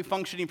most likely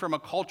functioning from a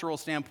cultural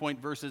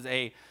standpoint versus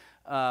a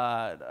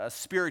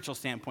spiritual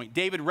standpoint.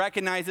 David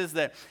recognizes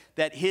that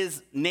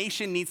his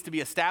nation needs to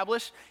be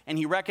established, and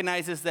he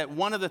recognizes that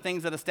one of the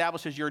things that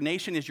establishes your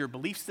nation is your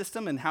belief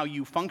system and how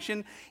you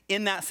function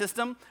in that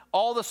system.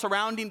 All the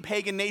surrounding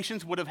pagan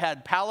nations would have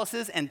had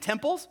palaces and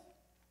temples,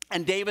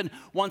 and David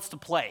wants to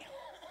play.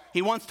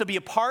 He wants to be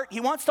a part.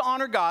 He wants to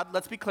honor God,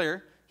 let's be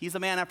clear. He's a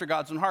man after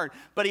God's own heart.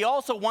 But he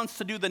also wants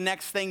to do the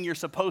next thing you're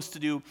supposed to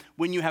do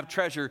when you have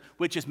treasure,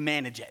 which is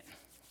manage it.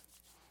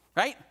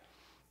 Right?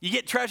 You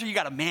get treasure, you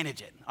got to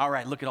manage it. All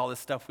right, look at all this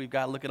stuff we've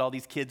got. Look at all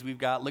these kids we've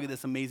got. Look at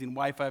this amazing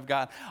wife I've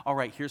got. All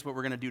right, here's what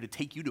we're going to do to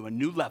take you to a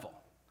new level.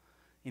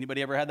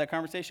 Anybody ever had that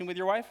conversation with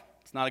your wife?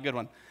 It's not a good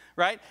one,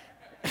 right?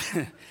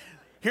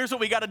 Here's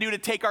what we got to do to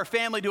take our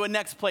family to a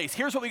next place.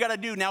 Here's what we got to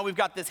do. Now we've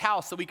got this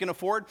house that we can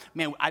afford.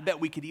 Man, I bet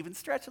we could even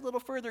stretch a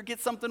little further,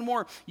 get something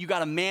more. You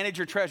got to manage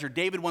your treasure.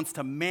 David wants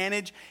to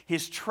manage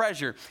his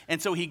treasure.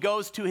 And so he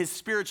goes to his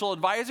spiritual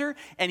advisor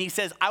and he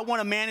says, I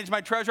want to manage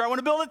my treasure. I want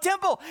to build a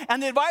temple.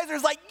 And the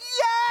advisor's like,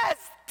 yes,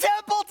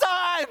 temple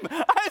time.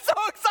 I'm so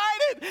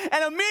excited.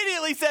 And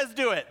immediately says,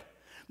 do it.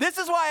 This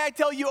is why I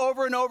tell you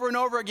over and over and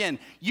over again,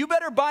 you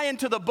better buy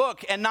into the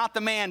book and not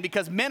the man,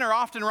 because men are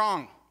often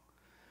wrong.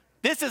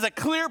 This is a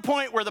clear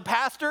point where the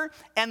pastor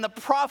and the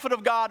prophet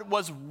of God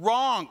was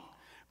wrong,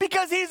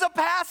 because he's a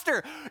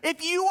pastor.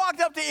 If you walked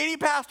up to any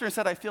pastor and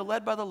said, I feel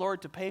led by the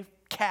Lord to pay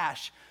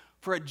cash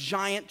for a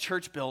giant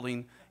church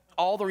building,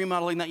 all the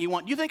remodeling that you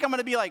want, you think I'm going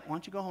to be like, why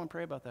don't you go home and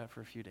pray about that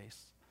for a few days?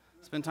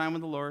 Spend time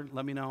with the Lord,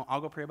 let me know,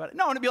 I'll go pray about it.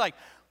 No, I'm going to be like,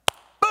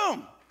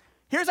 boom,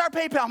 here's our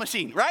PayPal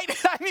machine, right?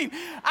 I mean,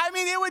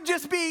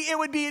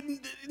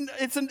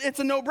 it's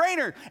a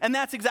no-brainer. And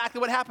that's exactly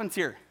what happens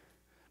here.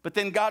 But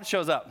then God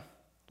shows up,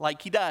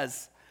 like he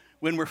does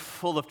when we're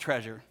full of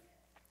treasure.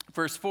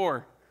 Verse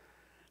 4,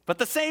 but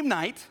the same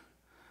night,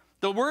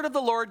 the word of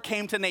the Lord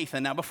came to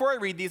Nathan. Now, before I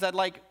read these, I'd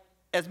like,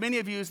 as many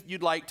of you as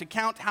you'd like, to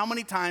count how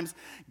many times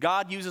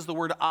God uses the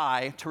word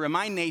I to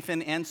remind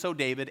Nathan, and so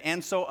David,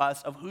 and so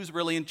us, of who's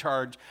really in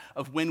charge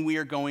of when we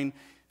are going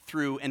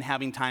through and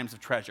having times of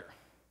treasure.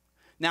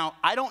 Now,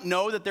 I don't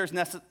know that there's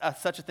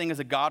such a thing as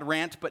a God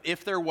rant, but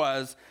if there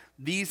was,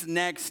 these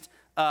next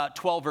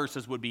 12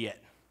 verses would be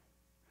it.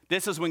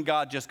 This is when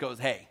God just goes,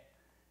 hey,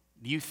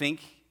 do you think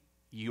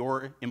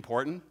you're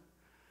important?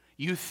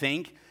 You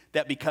think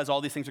that because all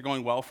these things are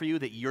going well for you,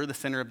 that you're the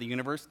center of the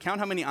universe?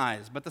 Count how many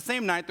eyes. But the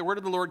same night, the word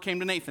of the Lord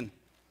came to Nathan.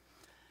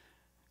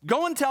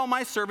 Go and tell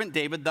my servant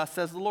David, thus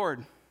says the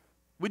Lord,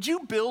 would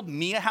you build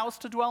me a house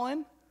to dwell in?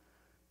 You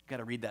got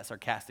to read that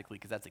sarcastically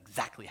because that's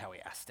exactly how he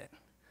asked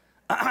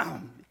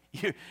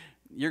it.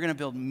 You're going to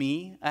build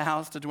me a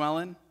house to dwell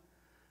in?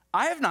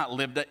 I have not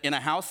lived in a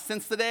house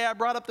since the day I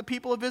brought up the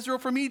people of Israel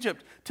from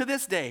Egypt to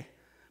this day,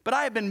 but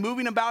I have been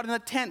moving about in a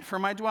tent for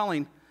my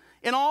dwelling.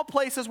 In all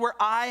places where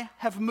I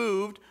have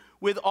moved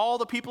with all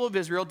the people of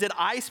Israel, did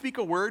I speak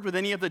a word with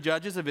any of the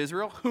judges of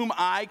Israel, whom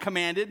I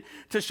commanded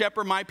to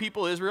shepherd my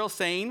people Israel,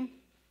 saying,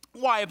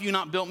 why have you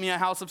not built me a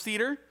house of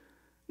cedar?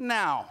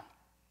 Now,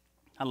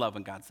 I love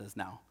when God says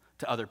now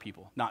to other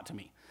people, not to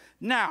me.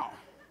 Now,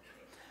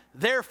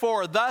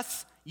 therefore,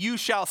 thus you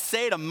shall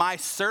say to my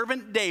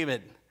servant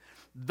David,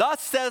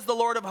 thus says the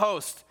Lord of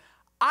hosts,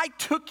 I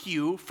took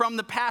you from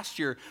the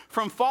pasture,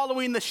 from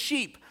following the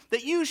sheep,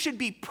 that you should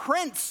be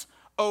prince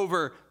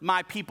over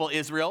my people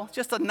Israel.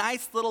 Just a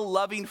nice little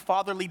loving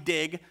fatherly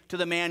dig to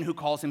the man who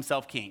calls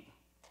himself king.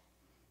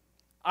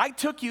 I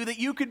took you that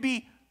you could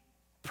be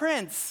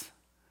prince,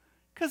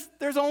 because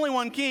there's only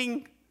one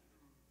king,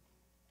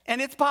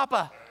 and it's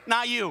Papa,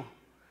 not you,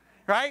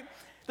 right?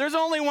 There's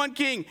only one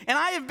king, and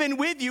I have been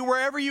with you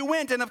wherever you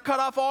went and have cut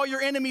off all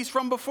your enemies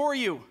from before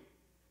you.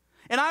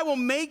 And I will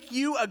make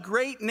you a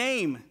great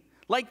name,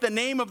 like the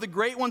name of the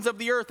great ones of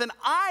the earth, and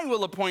I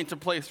will appoint a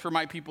place for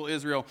my people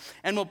Israel,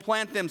 and will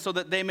plant them so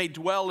that they may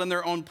dwell in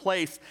their own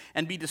place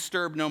and be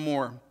disturbed no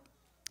more.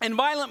 And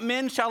violent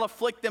men shall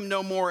afflict them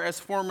no more as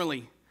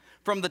formerly,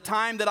 from the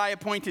time that I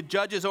appointed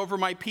judges over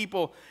my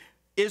people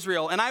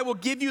Israel, and I will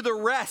give you the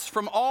rest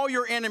from all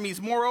your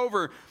enemies.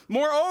 Moreover,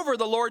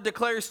 the Lord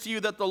declares to you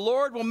that the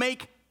Lord will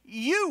make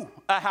you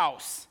a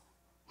house.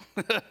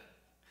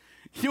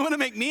 You want to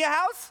make me a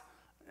house?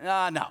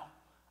 No.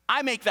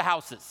 I make the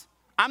houses.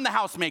 I'm the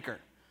house maker.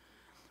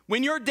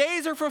 When your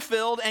days are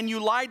fulfilled and you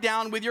lie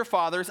down with your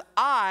fathers,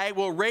 I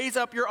will raise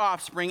up your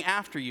offspring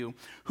after you,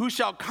 who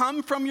shall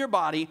come from your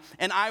body,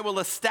 and I will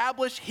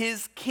establish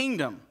his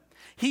kingdom.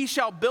 He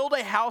shall build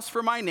a house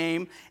for my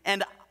name,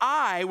 and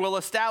I will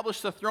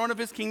establish the throne of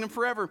his kingdom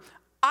forever.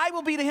 I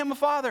will be to him a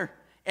father,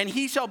 and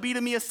he shall be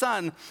to me a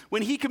son.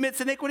 When he commits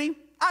iniquity,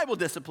 I will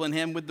discipline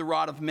him with the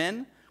rod of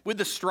men, with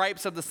the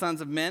stripes of the sons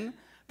of men.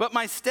 But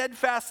my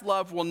steadfast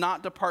love will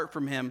not depart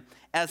from him,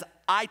 as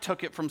I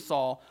took it from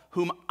Saul,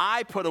 whom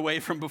I put away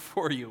from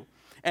before you.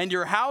 And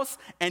your house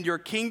and your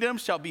kingdom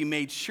shall be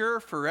made sure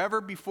forever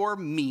before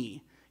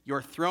me.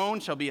 Your throne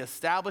shall be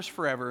established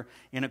forever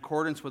in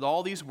accordance with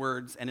all these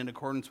words and in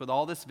accordance with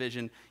all this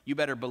vision. You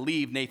better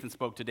believe Nathan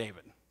spoke to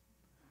David.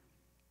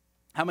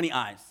 How many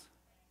eyes?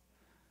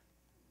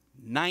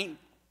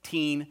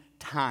 19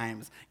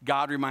 times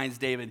God reminds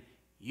David,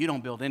 you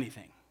don't build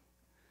anything.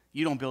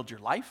 You don't build your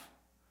life.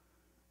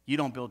 You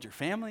don't build your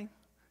family.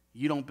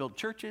 You don't build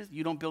churches.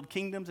 You don't build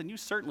kingdoms. And you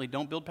certainly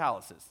don't build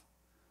palaces.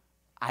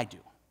 I do.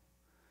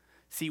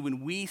 See,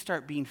 when we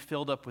start being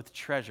filled up with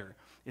treasure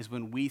is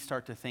when we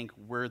start to think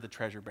we're the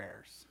treasure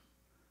bearers.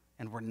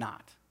 And we're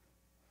not.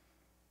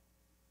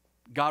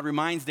 God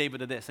reminds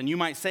David of this. And you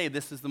might say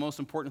this is the most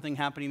important thing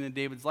happening in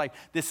David's life.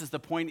 This is the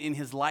point in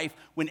his life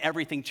when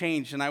everything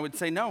changed. And I would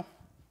say no,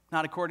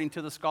 not according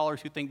to the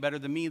scholars who think better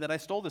than me that I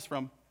stole this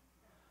from.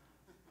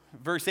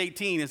 Verse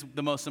 18 is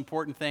the most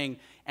important thing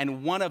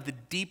and one of the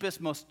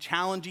deepest, most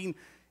challenging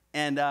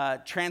and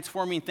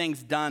transforming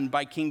things done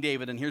by King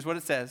David. And here's what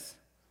it says.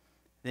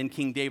 Then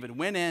King David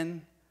went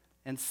in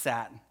and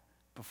sat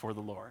before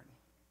the Lord.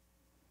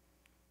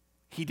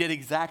 He did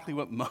exactly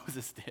what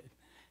Moses did.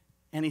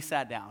 And he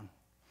sat down.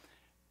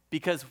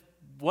 Because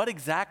what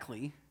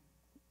exactly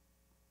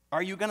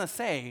are you going to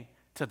say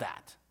to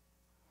that?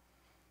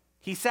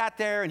 He sat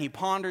there and he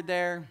pondered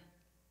there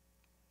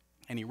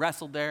and he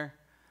wrestled there.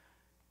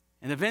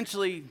 And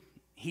eventually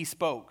he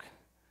spoke.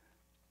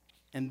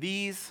 And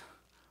these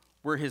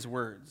were his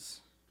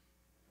words.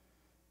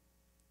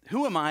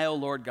 Who am I, O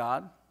Lord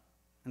God?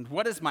 And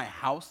what is my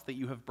house that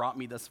you have brought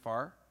me thus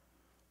far?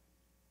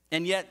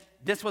 And yet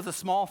this was a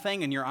small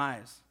thing in your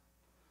eyes.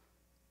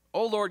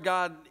 O Lord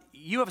God,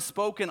 you have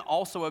spoken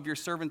also of your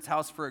servant's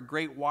house for a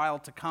great while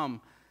to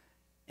come.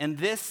 And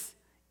this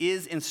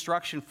is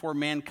instruction for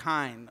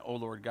mankind, O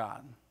Lord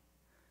God.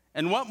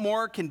 And what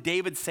more can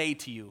David say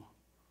to you?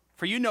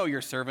 For you know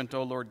your servant,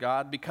 O Lord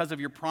God, because of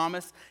your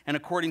promise and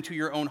according to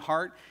your own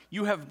heart,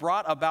 you have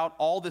brought about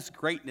all this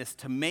greatness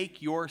to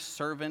make your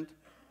servant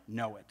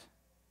know it.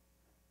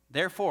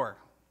 Therefore,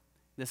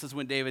 this is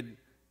when David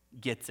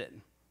gets it.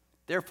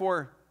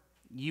 Therefore,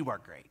 you are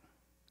great,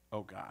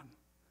 O God.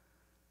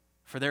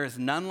 For there is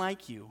none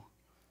like you,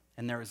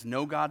 and there is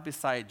no God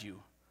beside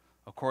you,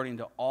 according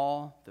to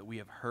all that we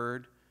have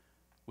heard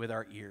with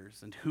our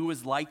ears. And who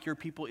is like your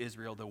people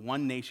Israel, the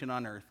one nation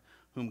on earth,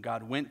 whom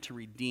God went to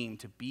redeem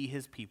to be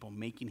his people,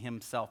 making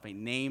himself a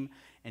name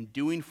and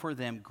doing for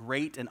them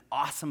great and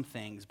awesome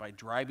things by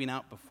driving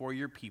out before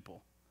your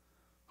people,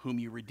 whom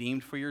you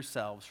redeemed for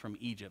yourselves from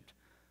Egypt,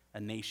 a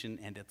nation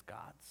and its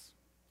gods.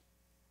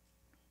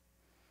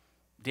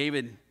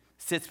 David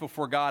sits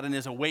before God and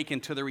is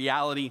awakened to the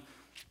reality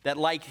that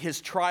like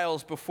his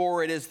trials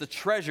before, it is the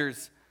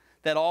treasures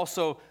that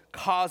also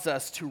cause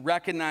us to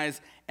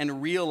recognize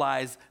and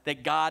realize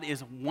that God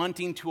is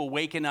wanting to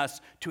awaken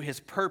us to his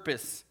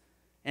purpose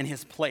and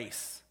his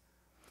place.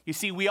 You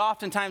see, we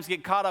oftentimes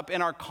get caught up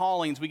in our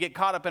callings. We get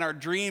caught up in our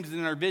dreams and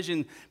in our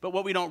vision. But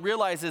what we don't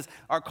realize is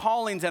our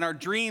callings and our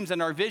dreams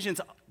and our visions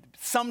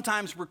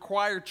sometimes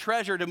require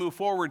treasure to move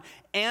forward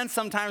and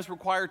sometimes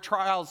require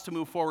trials to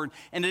move forward.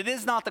 And it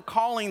is not the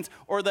callings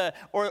or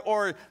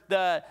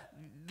the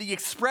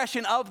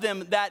expression of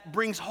them that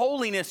brings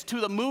holiness to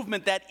the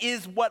movement that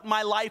is what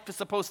my life is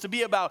supposed to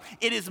be about.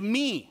 It is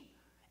me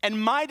and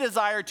my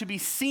desire to be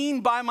seen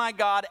by my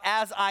God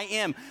as I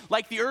am.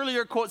 Like the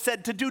earlier quote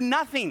said, to do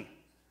nothing.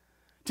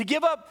 To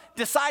give up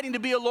deciding to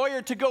be a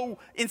lawyer, to go,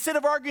 instead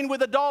of arguing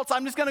with adults,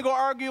 I'm just going to go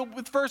argue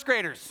with first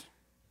graders.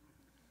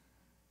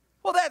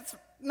 Well, that's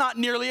not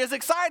nearly as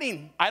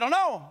exciting. I don't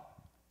know.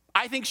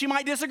 I think she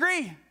might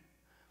disagree.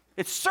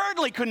 It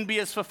certainly couldn't be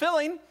as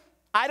fulfilling.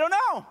 I don't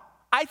know.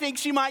 I think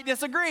she might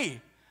disagree.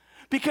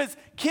 Because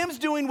Kim's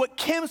doing what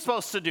Kim's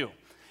supposed to do.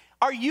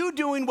 Are you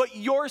doing what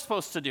you're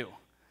supposed to do?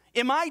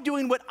 Am I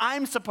doing what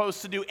I'm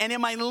supposed to do? And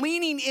am I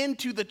leaning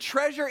into the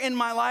treasure in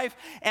my life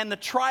and the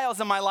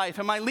trials in my life?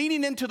 Am I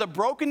leaning into the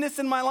brokenness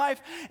in my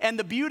life and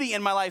the beauty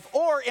in my life?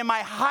 Or am I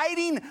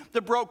hiding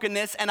the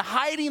brokenness and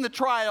hiding the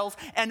trials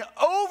and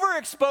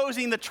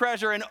overexposing the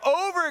treasure and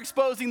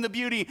overexposing the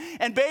beauty?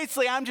 And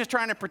basically, I'm just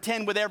trying to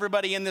pretend with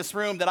everybody in this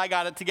room that I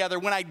got it together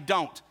when I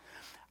don't.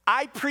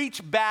 I preach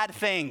bad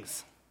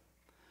things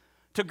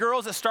to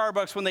girls at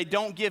Starbucks when they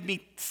don't give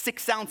me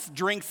 6-ounce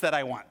drinks that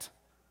I want.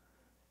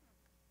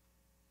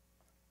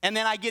 And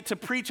then I get to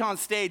preach on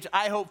stage,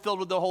 I hope filled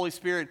with the Holy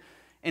Spirit,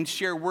 and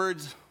share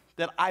words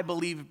that I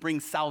believe bring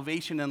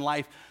salvation and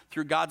life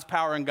through God's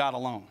power and God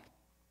alone.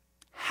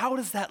 How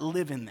does that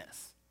live in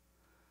this?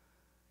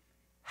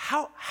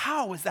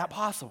 How is that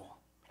possible?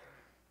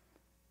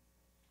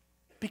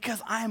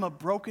 Because I am a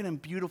broken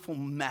and beautiful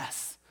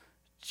mess,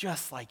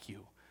 just like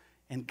you.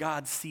 And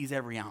God sees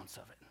every ounce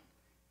of it.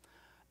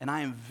 And I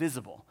am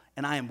visible,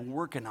 and I am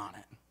working on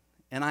it.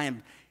 And I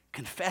am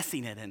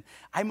confessing it. And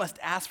I must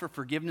ask for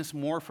forgiveness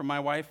more from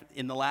my wife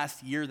in the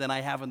last year than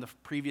I have in the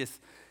previous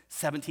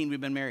 17 we've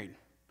been married.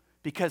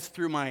 Because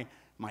through my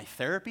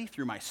therapy,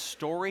 through my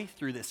story,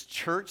 through this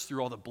church,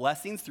 through all the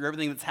blessings, through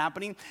everything that's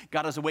happening,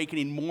 God is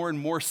awakening more and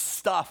more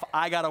stuff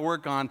I got to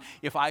work on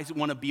if I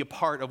want to be a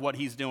part of what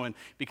he's doing.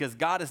 Because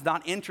God is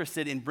not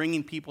interested in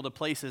bringing people to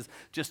places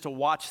just to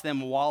watch them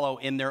wallow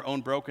in their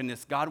own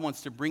brokenness. God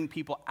wants to bring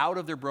people out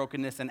of their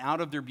brokenness and out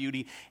of their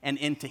beauty and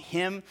into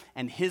him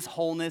and his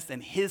wholeness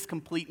and his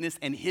completeness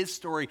and his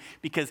story,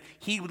 because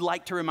he would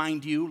like to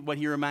remind you what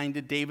he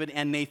reminded David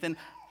and Nathan.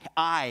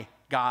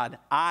 God,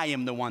 I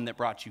am the one that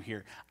brought you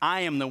here. I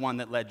am the one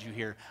that led you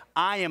here.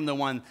 I am the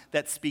one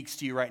that speaks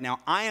to you right now.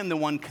 I am the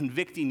one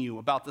convicting you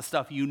about the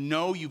stuff you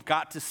know you've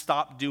got to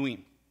stop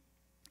doing.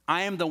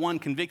 I am the one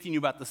convicting you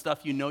about the stuff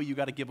you know you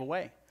got to give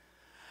away.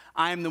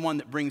 I am the one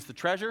that brings the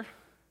treasure,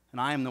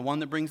 and I am the one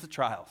that brings the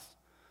trials.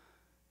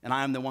 And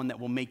I am the one that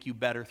will make you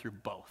better through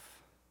both.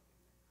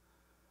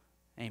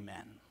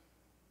 Amen.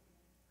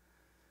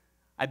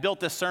 I built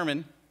this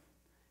sermon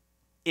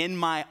in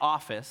my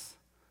office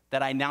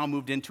that I now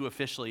moved into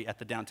officially at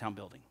the downtown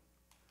building.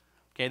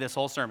 Okay, this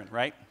whole sermon,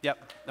 right?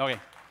 Yep, okay.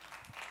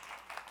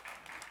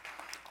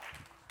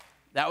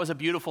 That was a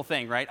beautiful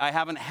thing, right? I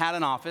haven't had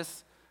an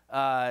office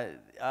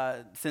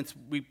since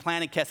we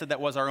planted Kesed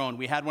that was our own.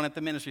 We had one at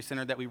the ministry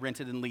center that we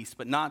rented and leased,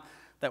 but not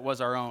that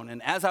was our own.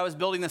 And as I was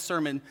building this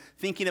sermon,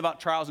 thinking about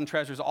trials and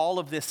treasures, all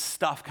of this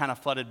stuff kind of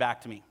flooded back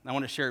to me. I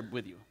want to share it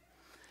with you.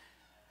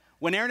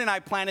 When Aaron and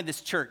I planted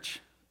this church,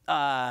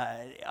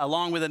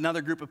 along with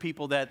another group of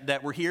people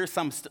that were here,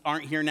 some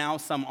aren't here now,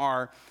 some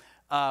are.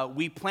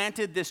 We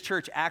planted this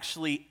church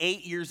actually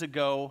 8 years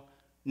ago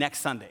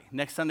next Sunday.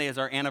 Next Sunday is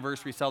our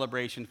anniversary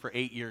celebration for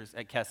 8 years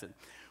at Kesed.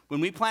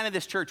 When we planted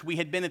this church, we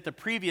had been at the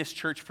previous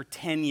church for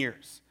 10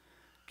 years,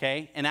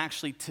 okay? And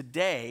actually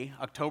today,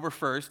 October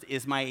 1st,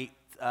 is my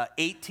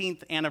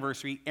 18th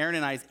anniversary, Aaron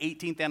and I's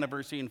 18th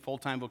anniversary in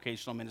full-time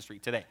vocational ministry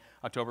today,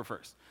 October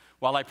 1st,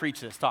 while I preach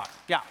this talk.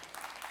 Yeah.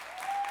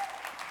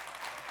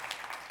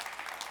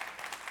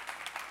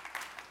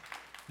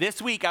 This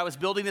week, I was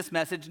building this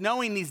message,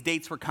 knowing these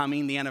dates were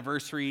coming, the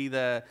anniversary,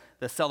 the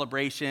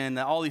celebration,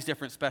 all these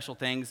different special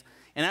things.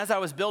 And as I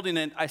was building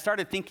it, I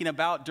started thinking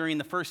about during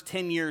the first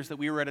 10 years that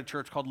we were at a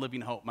church called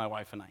Living Hope, my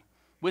wife and I,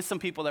 with some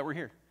people that were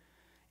here.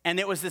 And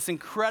it was this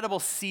incredible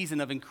season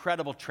of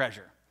incredible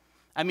treasure.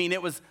 I mean,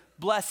 it was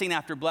blessing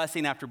after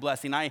blessing after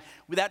blessing.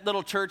 That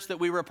little church that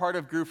we were a part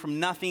of grew from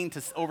nothing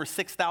to over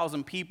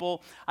 6,000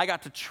 people. I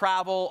got to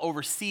travel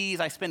overseas.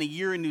 I spent a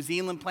year in New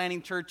Zealand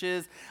planting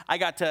churches. I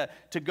got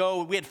to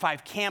go. We had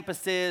 5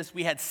 campuses.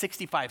 We had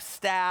 65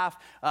 staff.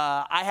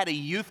 I had a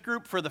youth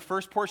group for the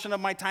first portion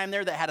of my time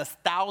there that had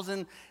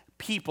 1,000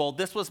 people.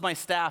 This was my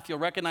staff. You'll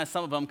recognize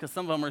some of them because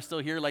some of them are still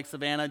here, like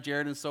Savannah,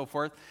 Jared, and so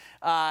forth.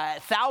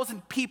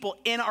 1,000 people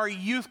in our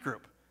youth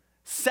group.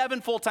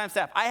 7 full-time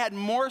staff. I had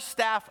more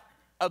staff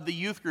of the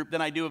youth group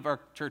than I do of our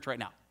church right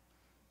now.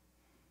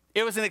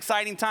 It was an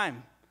exciting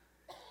time.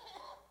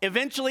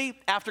 eventually,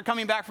 after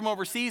coming back from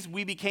overseas,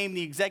 I became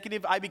the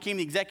executive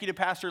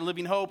pastor of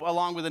Living Hope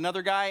along with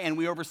another guy, and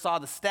we oversaw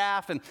the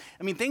staff. And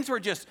I mean, things were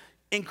just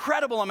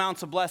incredible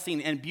amounts of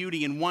blessing and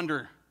beauty and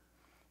wonder.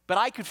 But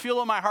I could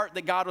feel in my heart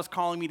that God was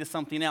calling me to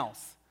something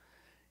else.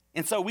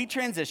 And so we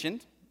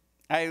transitioned.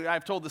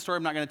 I've told the story,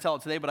 I'm not going to tell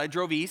it today, but I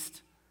drove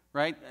east,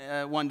 right,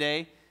 one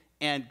day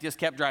and just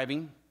kept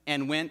driving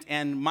and went,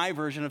 and my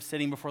version of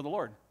sitting before the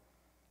Lord.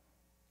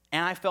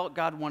 And I felt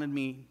God wanted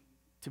me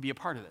to be a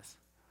part of this.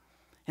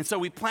 And so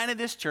we planted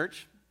this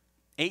church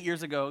 8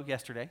 years ago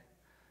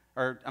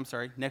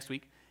next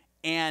week,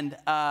 and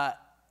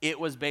it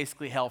was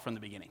basically hell from the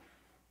beginning.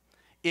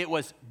 It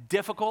was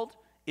difficult.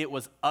 It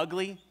was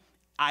ugly.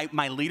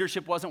 My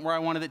leadership wasn't where I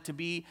wanted it to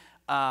be.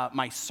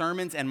 My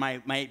sermons and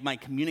my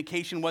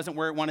communication wasn't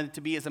where it wanted it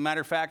to be. As a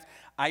matter of fact,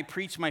 I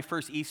preached my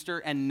first Easter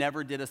and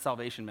never did a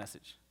salvation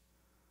message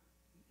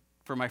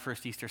for my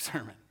first Easter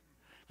sermon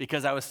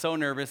because I was so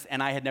nervous,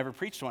 and I had never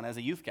preached one as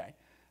a youth guy.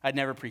 I'd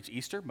never preached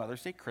Easter,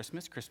 Mother's Day,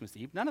 Christmas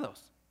Eve, none of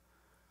those.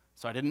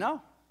 So I didn't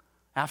know.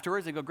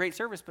 Afterwards, they go, great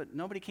service, but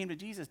nobody came to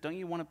Jesus. Don't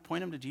you want to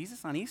point them to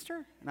Jesus on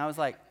Easter? And I was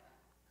like,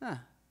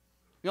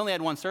 We only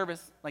had one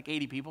service, like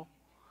 80 people.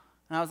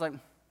 And I was like,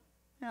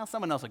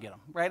 someone else will get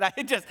them, right?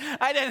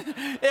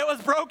 It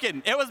was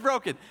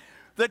broken.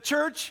 The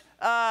church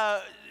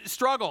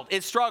struggled.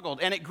 It struggled,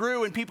 and it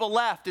grew, and people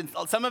left, and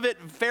some of it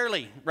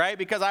fairly, right?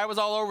 Because I was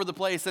all over the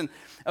place. And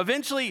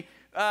eventually,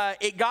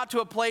 it got to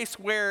a place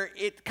where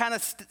it kind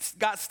of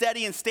got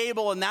steady and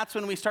stable, and that's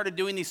when we started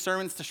doing these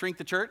sermons to shrink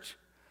the church.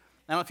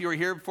 I don't know if you were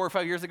here 4 or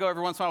 5 years ago.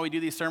 Every once in a while, we do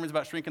these sermons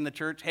about shrinking the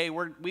church. Hey,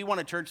 we want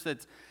a church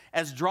that's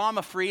as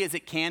drama-free as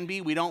it can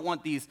be. We don't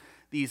want these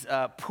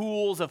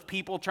pools of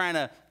people trying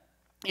to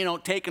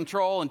take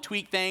control and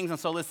tweak things. And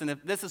so listen,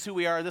 if this is who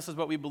we are, this is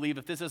what we believe.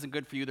 If this isn't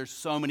good for you, there's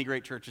so many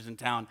great churches in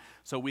town.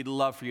 So we'd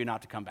love for you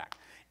not to come back.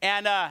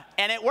 And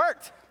it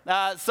worked.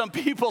 Some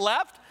people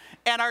left,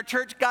 and our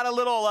church got a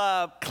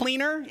little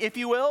cleaner, if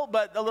you will,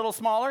 but a little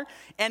smaller.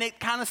 And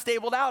it kind of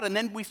stabled out. And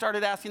then we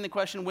started asking the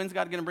question, when's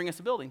God going to bring us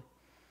a building?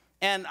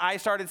 And I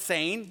started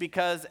saying,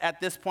 because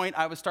at this point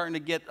I was starting to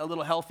get a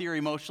little healthier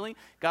emotionally,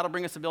 God will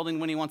bring us a building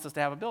when he wants us to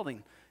have a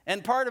building.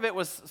 And part of it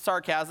was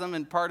sarcasm,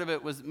 and part of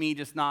it was me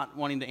just not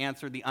wanting to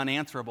answer the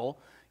unanswerable,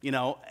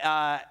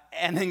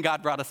 and then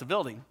God brought us a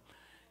building.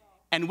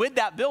 And with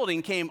that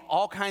building came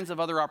all kinds of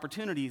other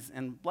opportunities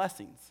and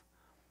blessings.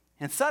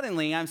 And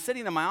suddenly, I'm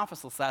sitting in my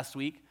office this last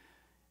week,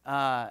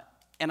 and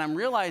I'm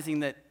realizing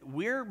that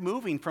we're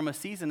moving from a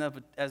season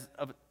of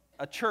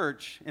a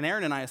church, and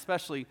Aaron and I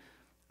especially,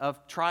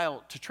 of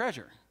trial to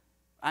treasure.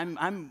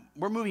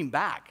 We're moving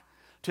back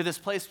to this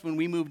place when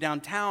we move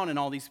downtown and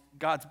all these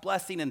God's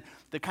blessing and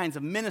the kinds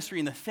of ministry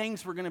and the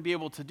things we're going to be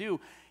able to do.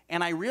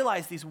 And I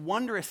realize these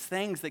wondrous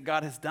things that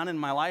God has done in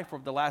my life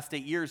over the last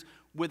 8 years.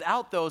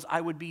 Without those,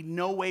 I would be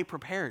no way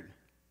prepared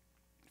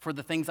for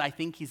the things I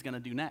think he's going to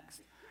do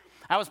next.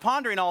 I was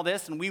pondering all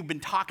this, and we've been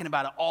talking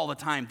about it all the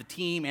time. The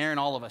team, Aaron,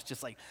 all of us,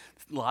 just like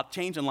a lot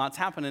changing, lots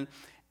happening.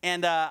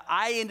 And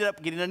I ended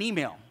up getting an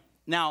email.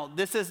 Now,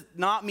 this is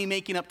not me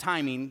making up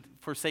timing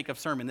for sake of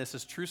sermon. This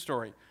is true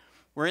story.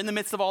 We're in the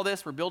midst of all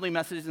this. We're building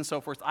messages and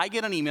so forth. I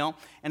get an email,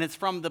 and it's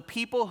from the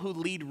people who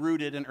lead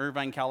Rooted in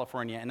Irvine,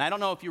 California. And I don't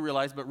know if you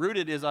realize, but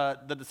Rooted is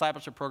the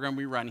discipleship program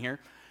we run here.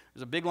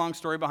 There's a big, long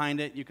story behind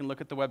it. You can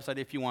look at the website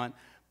if you want.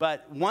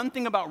 But one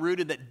thing about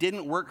Rooted that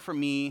didn't work for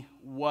me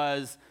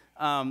was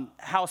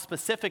how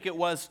specific it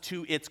was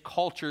to its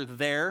culture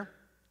there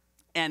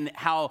and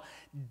how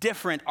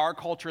different our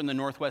culture in the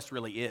Northwest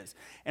really is.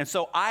 And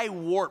so I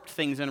warped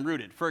things in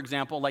Rooted. For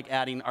example, like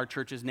adding our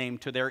church's name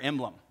to their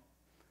emblem.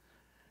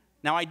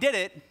 Now, I did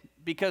it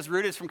because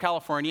Rooted is from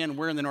California, and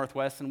we're in the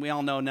Northwest, and we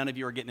all know none of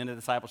you are getting into the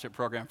discipleship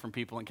program from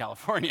people in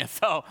California.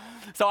 So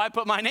I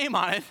put my name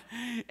on it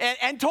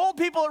and told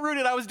people at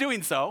Rooted I was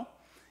doing so.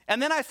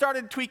 And then I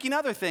started tweaking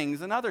other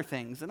things and other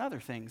things and other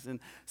things. And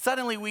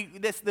suddenly,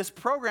 this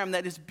program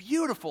that is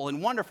beautiful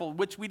and wonderful,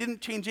 which we didn't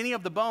change any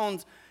of the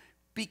bones,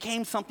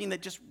 became something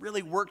that just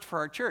really worked for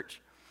our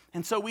church.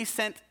 And so we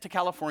sent to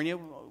California,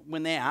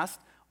 when they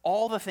asked,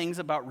 all the things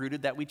about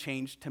Rooted that we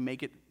changed to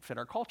make it fit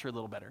our culture a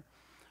little better.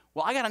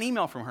 Well, I got an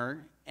email from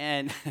her,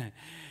 and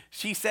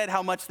she said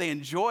how much they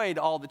enjoyed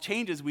all the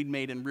changes we'd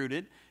made in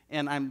Rooted,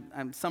 and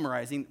I'm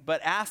summarizing,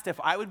 but asked if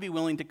I would be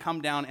willing to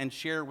come down and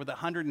share with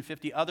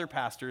 150 other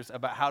pastors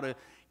about how to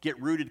get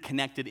Rooted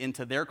connected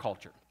into their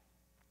culture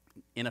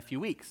in a few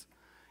weeks.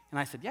 And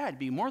I said, yeah, I'd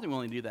be more than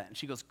willing to do that. And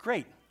she goes,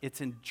 great,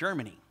 it's in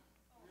Germany.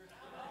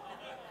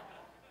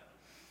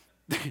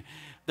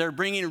 They're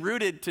bringing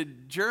Rooted to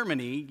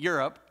Germany,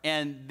 Europe,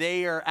 and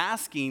they are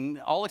asking,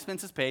 all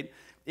expenses paid,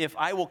 if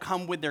I will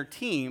come with their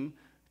team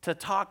to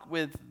talk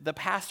with the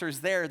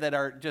pastors there that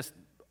are just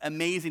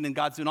amazing and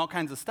God's doing all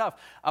kinds of stuff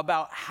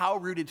about how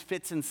Rooted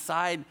fits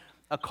inside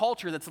a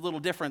culture that's a little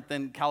different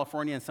than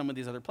California and some of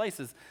these other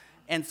places.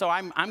 And so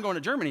I'm going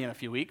to Germany in a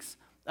few weeks.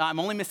 I'm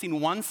only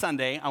missing one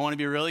Sunday. I want to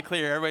be really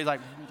clear. Everybody's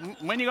like,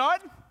 when you going?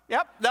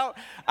 Yep. No,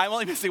 I'm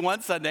only missing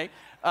one Sunday,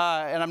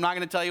 and I'm not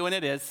going to tell you when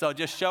it is, so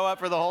just show up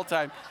for the whole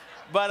time.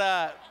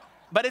 But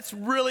but it's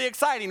really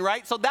exciting,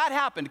 right? So that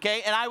happened,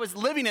 okay? And I was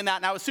living in that,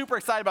 and I was super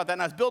excited about that,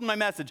 and I was building my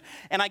message.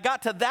 And I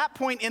got to that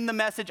point in the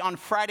message on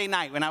Friday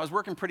night when I was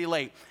working pretty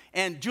late.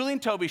 And Julie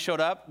and Toby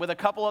showed up with a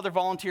couple other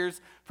volunteers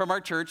from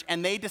our church,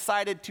 and they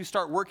decided to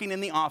start working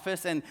in the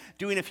office and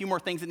doing a few more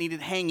things that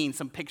needed hanging,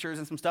 some pictures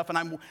and some stuff. And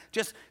I'm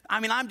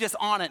just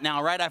on it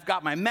now, right? I've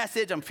got my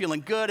message. I'm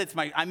feeling good.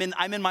 I'm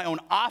in my own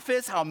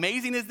office. How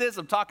amazing is this?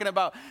 I'm talking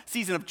about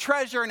season of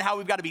treasure and how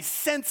we've got to be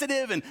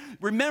sensitive and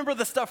remember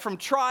the stuff from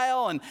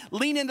trial and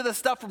lean into the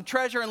stuff from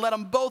treasure and let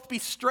them both be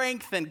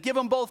strength and give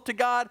them both to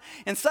God.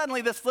 And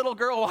suddenly this little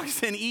girl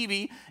walks in,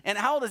 Evie. And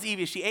how old is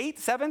Evie? Is she 8,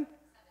 7?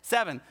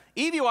 7.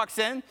 Evie walks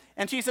in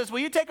and she says, will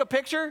you take a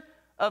picture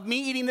of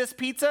me eating this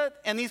pizza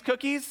and these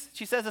cookies?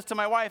 She says this to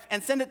my wife,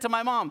 and send it to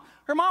my mom.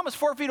 Her mom was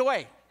 4 feet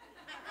away.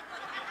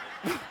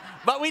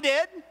 But we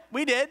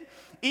did.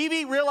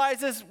 Evie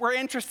realizes we're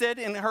interested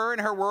in her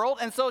and her world,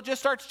 and so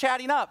just starts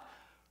chatting up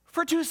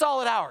for 2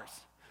 solid hours.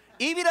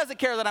 Evie doesn't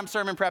care that I'm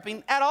sermon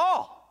prepping at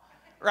all,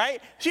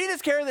 right? She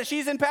just cares that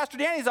she's in Pastor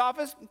Danny's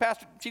office.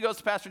 She goes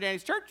to Pastor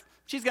Danny's church.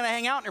 She's going to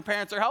hang out, and her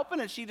parents are helping,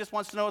 and she just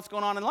wants to know what's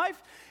going on in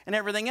life and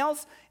everything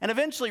else. And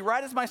eventually,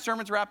 right as my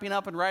sermon's wrapping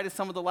up and right as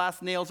some of the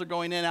last nails are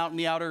going in out in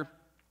the outer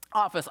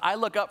office, I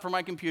look up from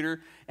my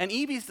computer, and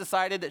Evie's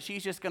decided that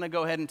she's just going to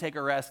go ahead and take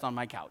a rest on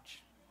my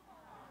couch.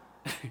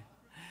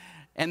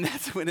 And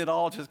that's when it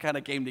all just kind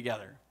of came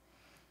together.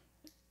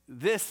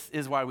 This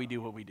is why we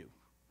do what we do.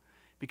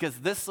 Because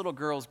this little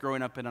girl's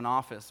growing up in an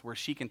office where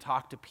she can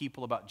talk to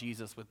people about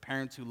Jesus with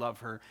parents who love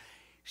her.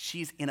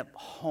 She's in a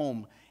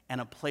home and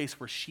a place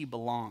where she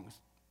belongs.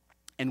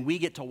 And we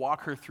get to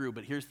walk her through,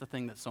 but here's the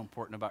thing that's so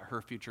important about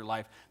her future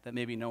life that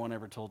maybe no one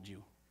ever told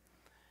you.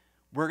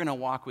 We're going to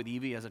walk with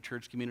Evie as a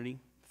church community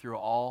through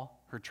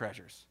all her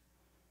treasures.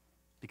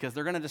 Because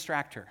they're going to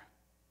distract her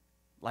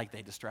like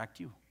they distract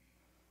you.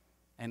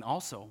 And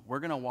also, we're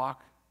going to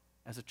walk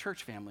as a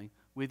church family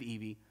with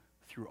Evie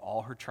through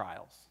all her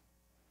trials.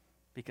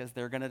 Because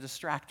they're going to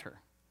distract her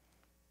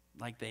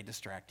like they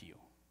distract you.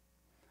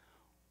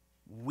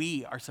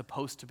 We are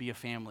supposed to be a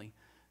family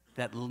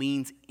that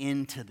leans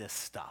into this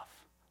stuff.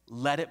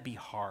 Let it be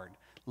hard.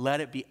 Let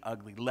it be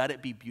ugly. Let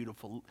it be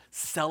beautiful.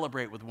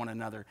 Celebrate with one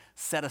another.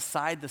 Set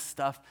aside the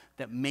stuff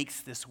that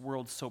makes this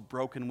world so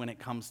broken when it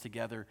comes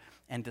together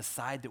and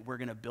decide that we're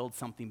going to build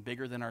something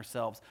bigger than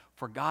ourselves.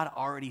 For God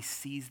already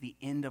sees the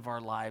end of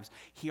our lives.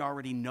 He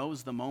already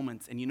knows the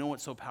moments. And you know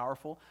what's so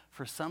powerful?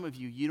 For some of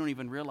you, you don't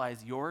even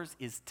realize yours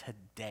is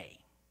today.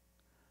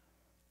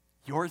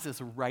 Yours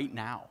is right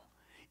now.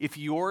 If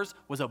yours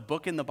was a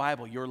book in the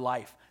Bible, your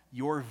life,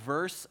 your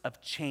verse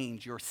of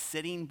change, your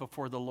sitting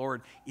before the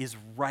Lord is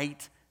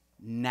right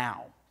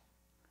now.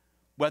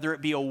 Whether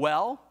it be a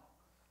well,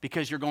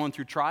 because you're going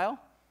through trial,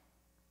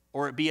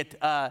 or it be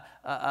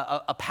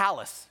a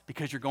palace,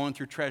 because you're going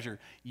through treasure.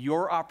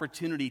 Your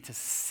opportunity to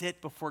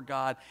sit before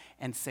God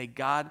and say,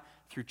 God,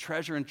 through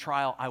treasure and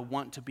trial, I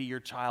want to be your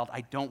child.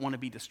 I don't want to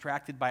be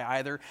distracted by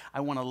either.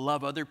 I want to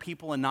love other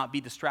people and not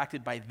be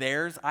distracted by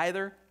theirs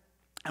either.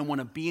 I want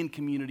to be in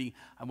community.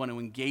 I want to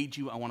engage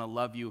you. I want to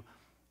love you.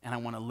 And I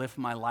want to live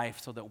my life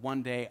so that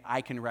one day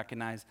I can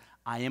recognize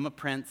I am a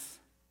prince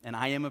and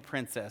I am a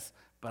princess,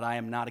 but I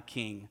am not a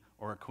king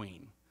or a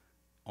queen.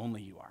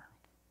 Only you are.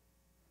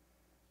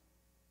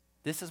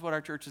 This is what our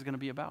church is going to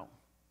be about.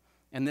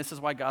 And this is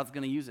why God's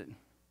going to use it.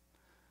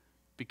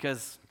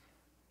 Because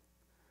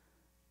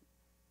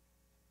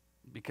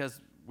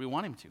we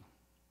want him to.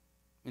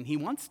 And he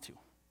wants to.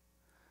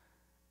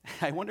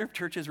 I wonder if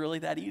church is really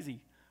that easy.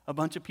 A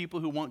bunch of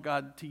people who want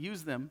God to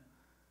use them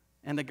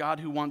and a God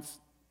who wants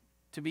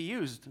to be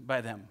used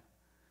by them.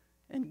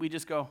 And we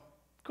just go,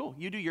 cool,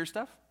 you do your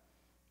stuff,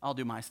 I'll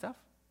do my stuff,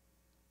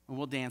 and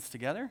we'll dance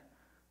together.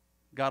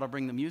 God will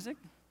bring the music,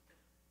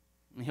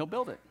 and he'll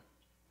build it.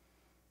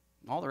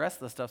 All the rest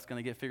of the stuff's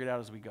going to get figured out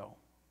as we go.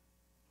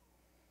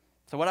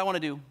 So what I want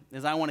to do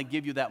is I want to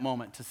give you that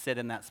moment to sit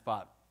in that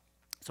spot.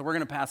 So we're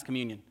going to pass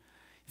communion.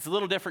 It's a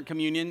little different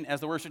communion as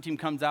the worship team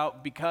comes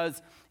out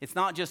because it's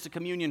not just a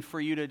communion for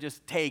you to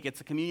just take.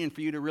 It's a communion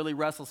for you to really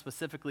wrestle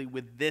specifically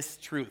with this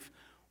truth.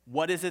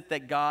 What is it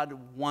that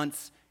God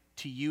wants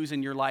to use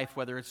in your life,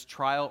 whether it's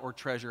trial or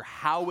treasure?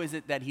 How is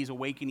it that he's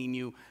awakening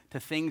you to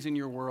things in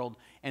your world,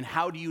 and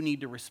how do you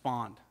need to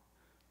respond?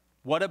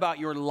 What about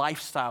your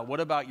lifestyle? What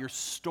about your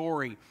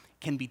story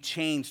can be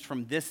changed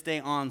from this day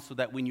on so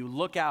that when you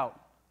look out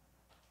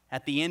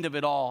at the end of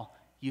it all,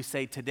 you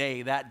say,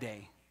 today, that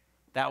day,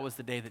 that was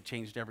the day that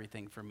changed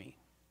everything for me.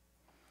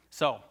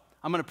 So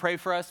I'm going to pray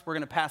for us. We're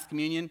going to pass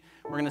communion.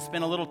 We're going to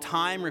spend a little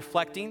time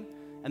reflecting,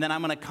 and then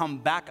I'm going to come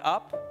back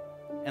up,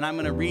 and I'm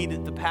going to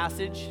read the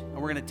passage, and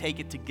we're going to take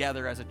it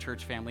together as a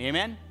church family.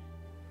 Amen?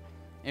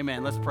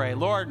 Amen. Let's pray.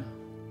 Lord,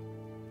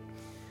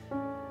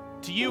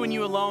 to you and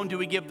you alone do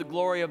we give the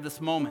glory of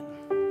this moment.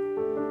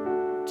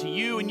 To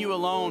you and you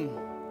alone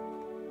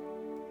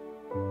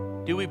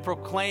do we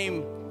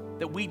proclaim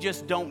that we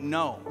just don't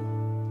know.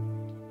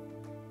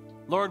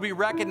 Lord, we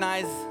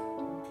recognize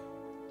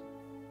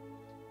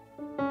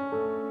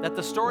that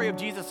the story of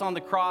Jesus on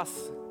the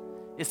cross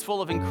is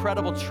full of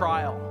incredible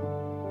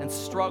trial and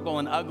struggle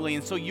and ugly.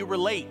 And so you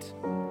relate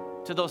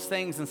to those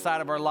things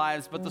inside of our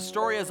lives. But the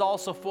story is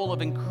also full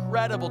of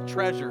incredible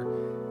treasure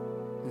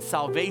and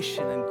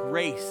salvation and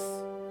grace.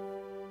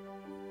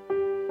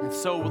 And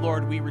so,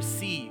 Lord, we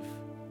receive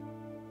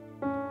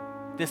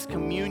this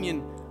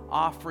communion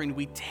offering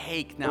we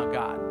take now,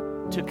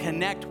 God, to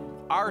connect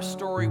our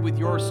story with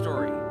your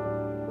story,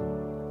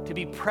 to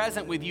be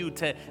present with you,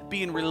 to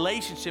be in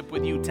relationship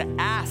with you, to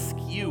ask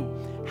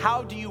you,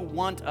 how do you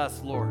want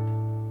us, Lord,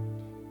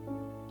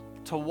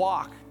 to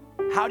walk?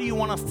 How do you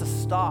want us to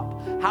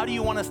stop? How do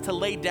you want us to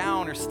lay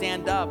down or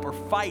stand up or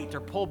fight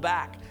or pull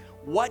back?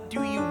 What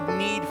do you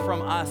need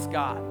from us,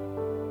 God?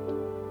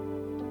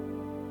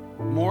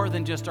 More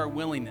than just our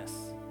willingness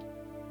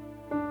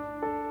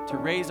to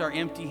raise our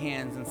empty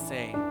hands and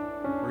say,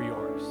 we're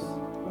yours.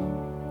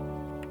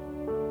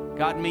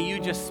 God, may you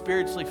just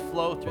spiritually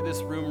flow through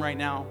this room right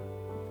now.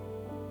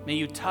 May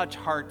you touch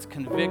hearts,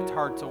 convict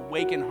hearts,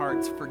 awaken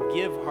hearts,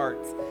 forgive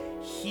hearts,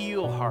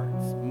 heal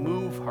hearts,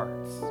 move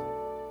hearts,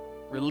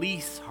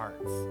 release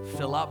hearts,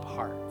 fill up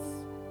hearts.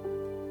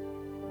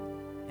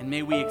 And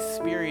may we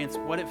experience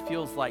what it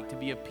feels like to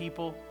be a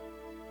people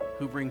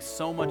who bring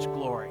so much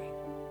glory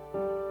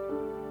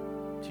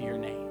to your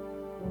name.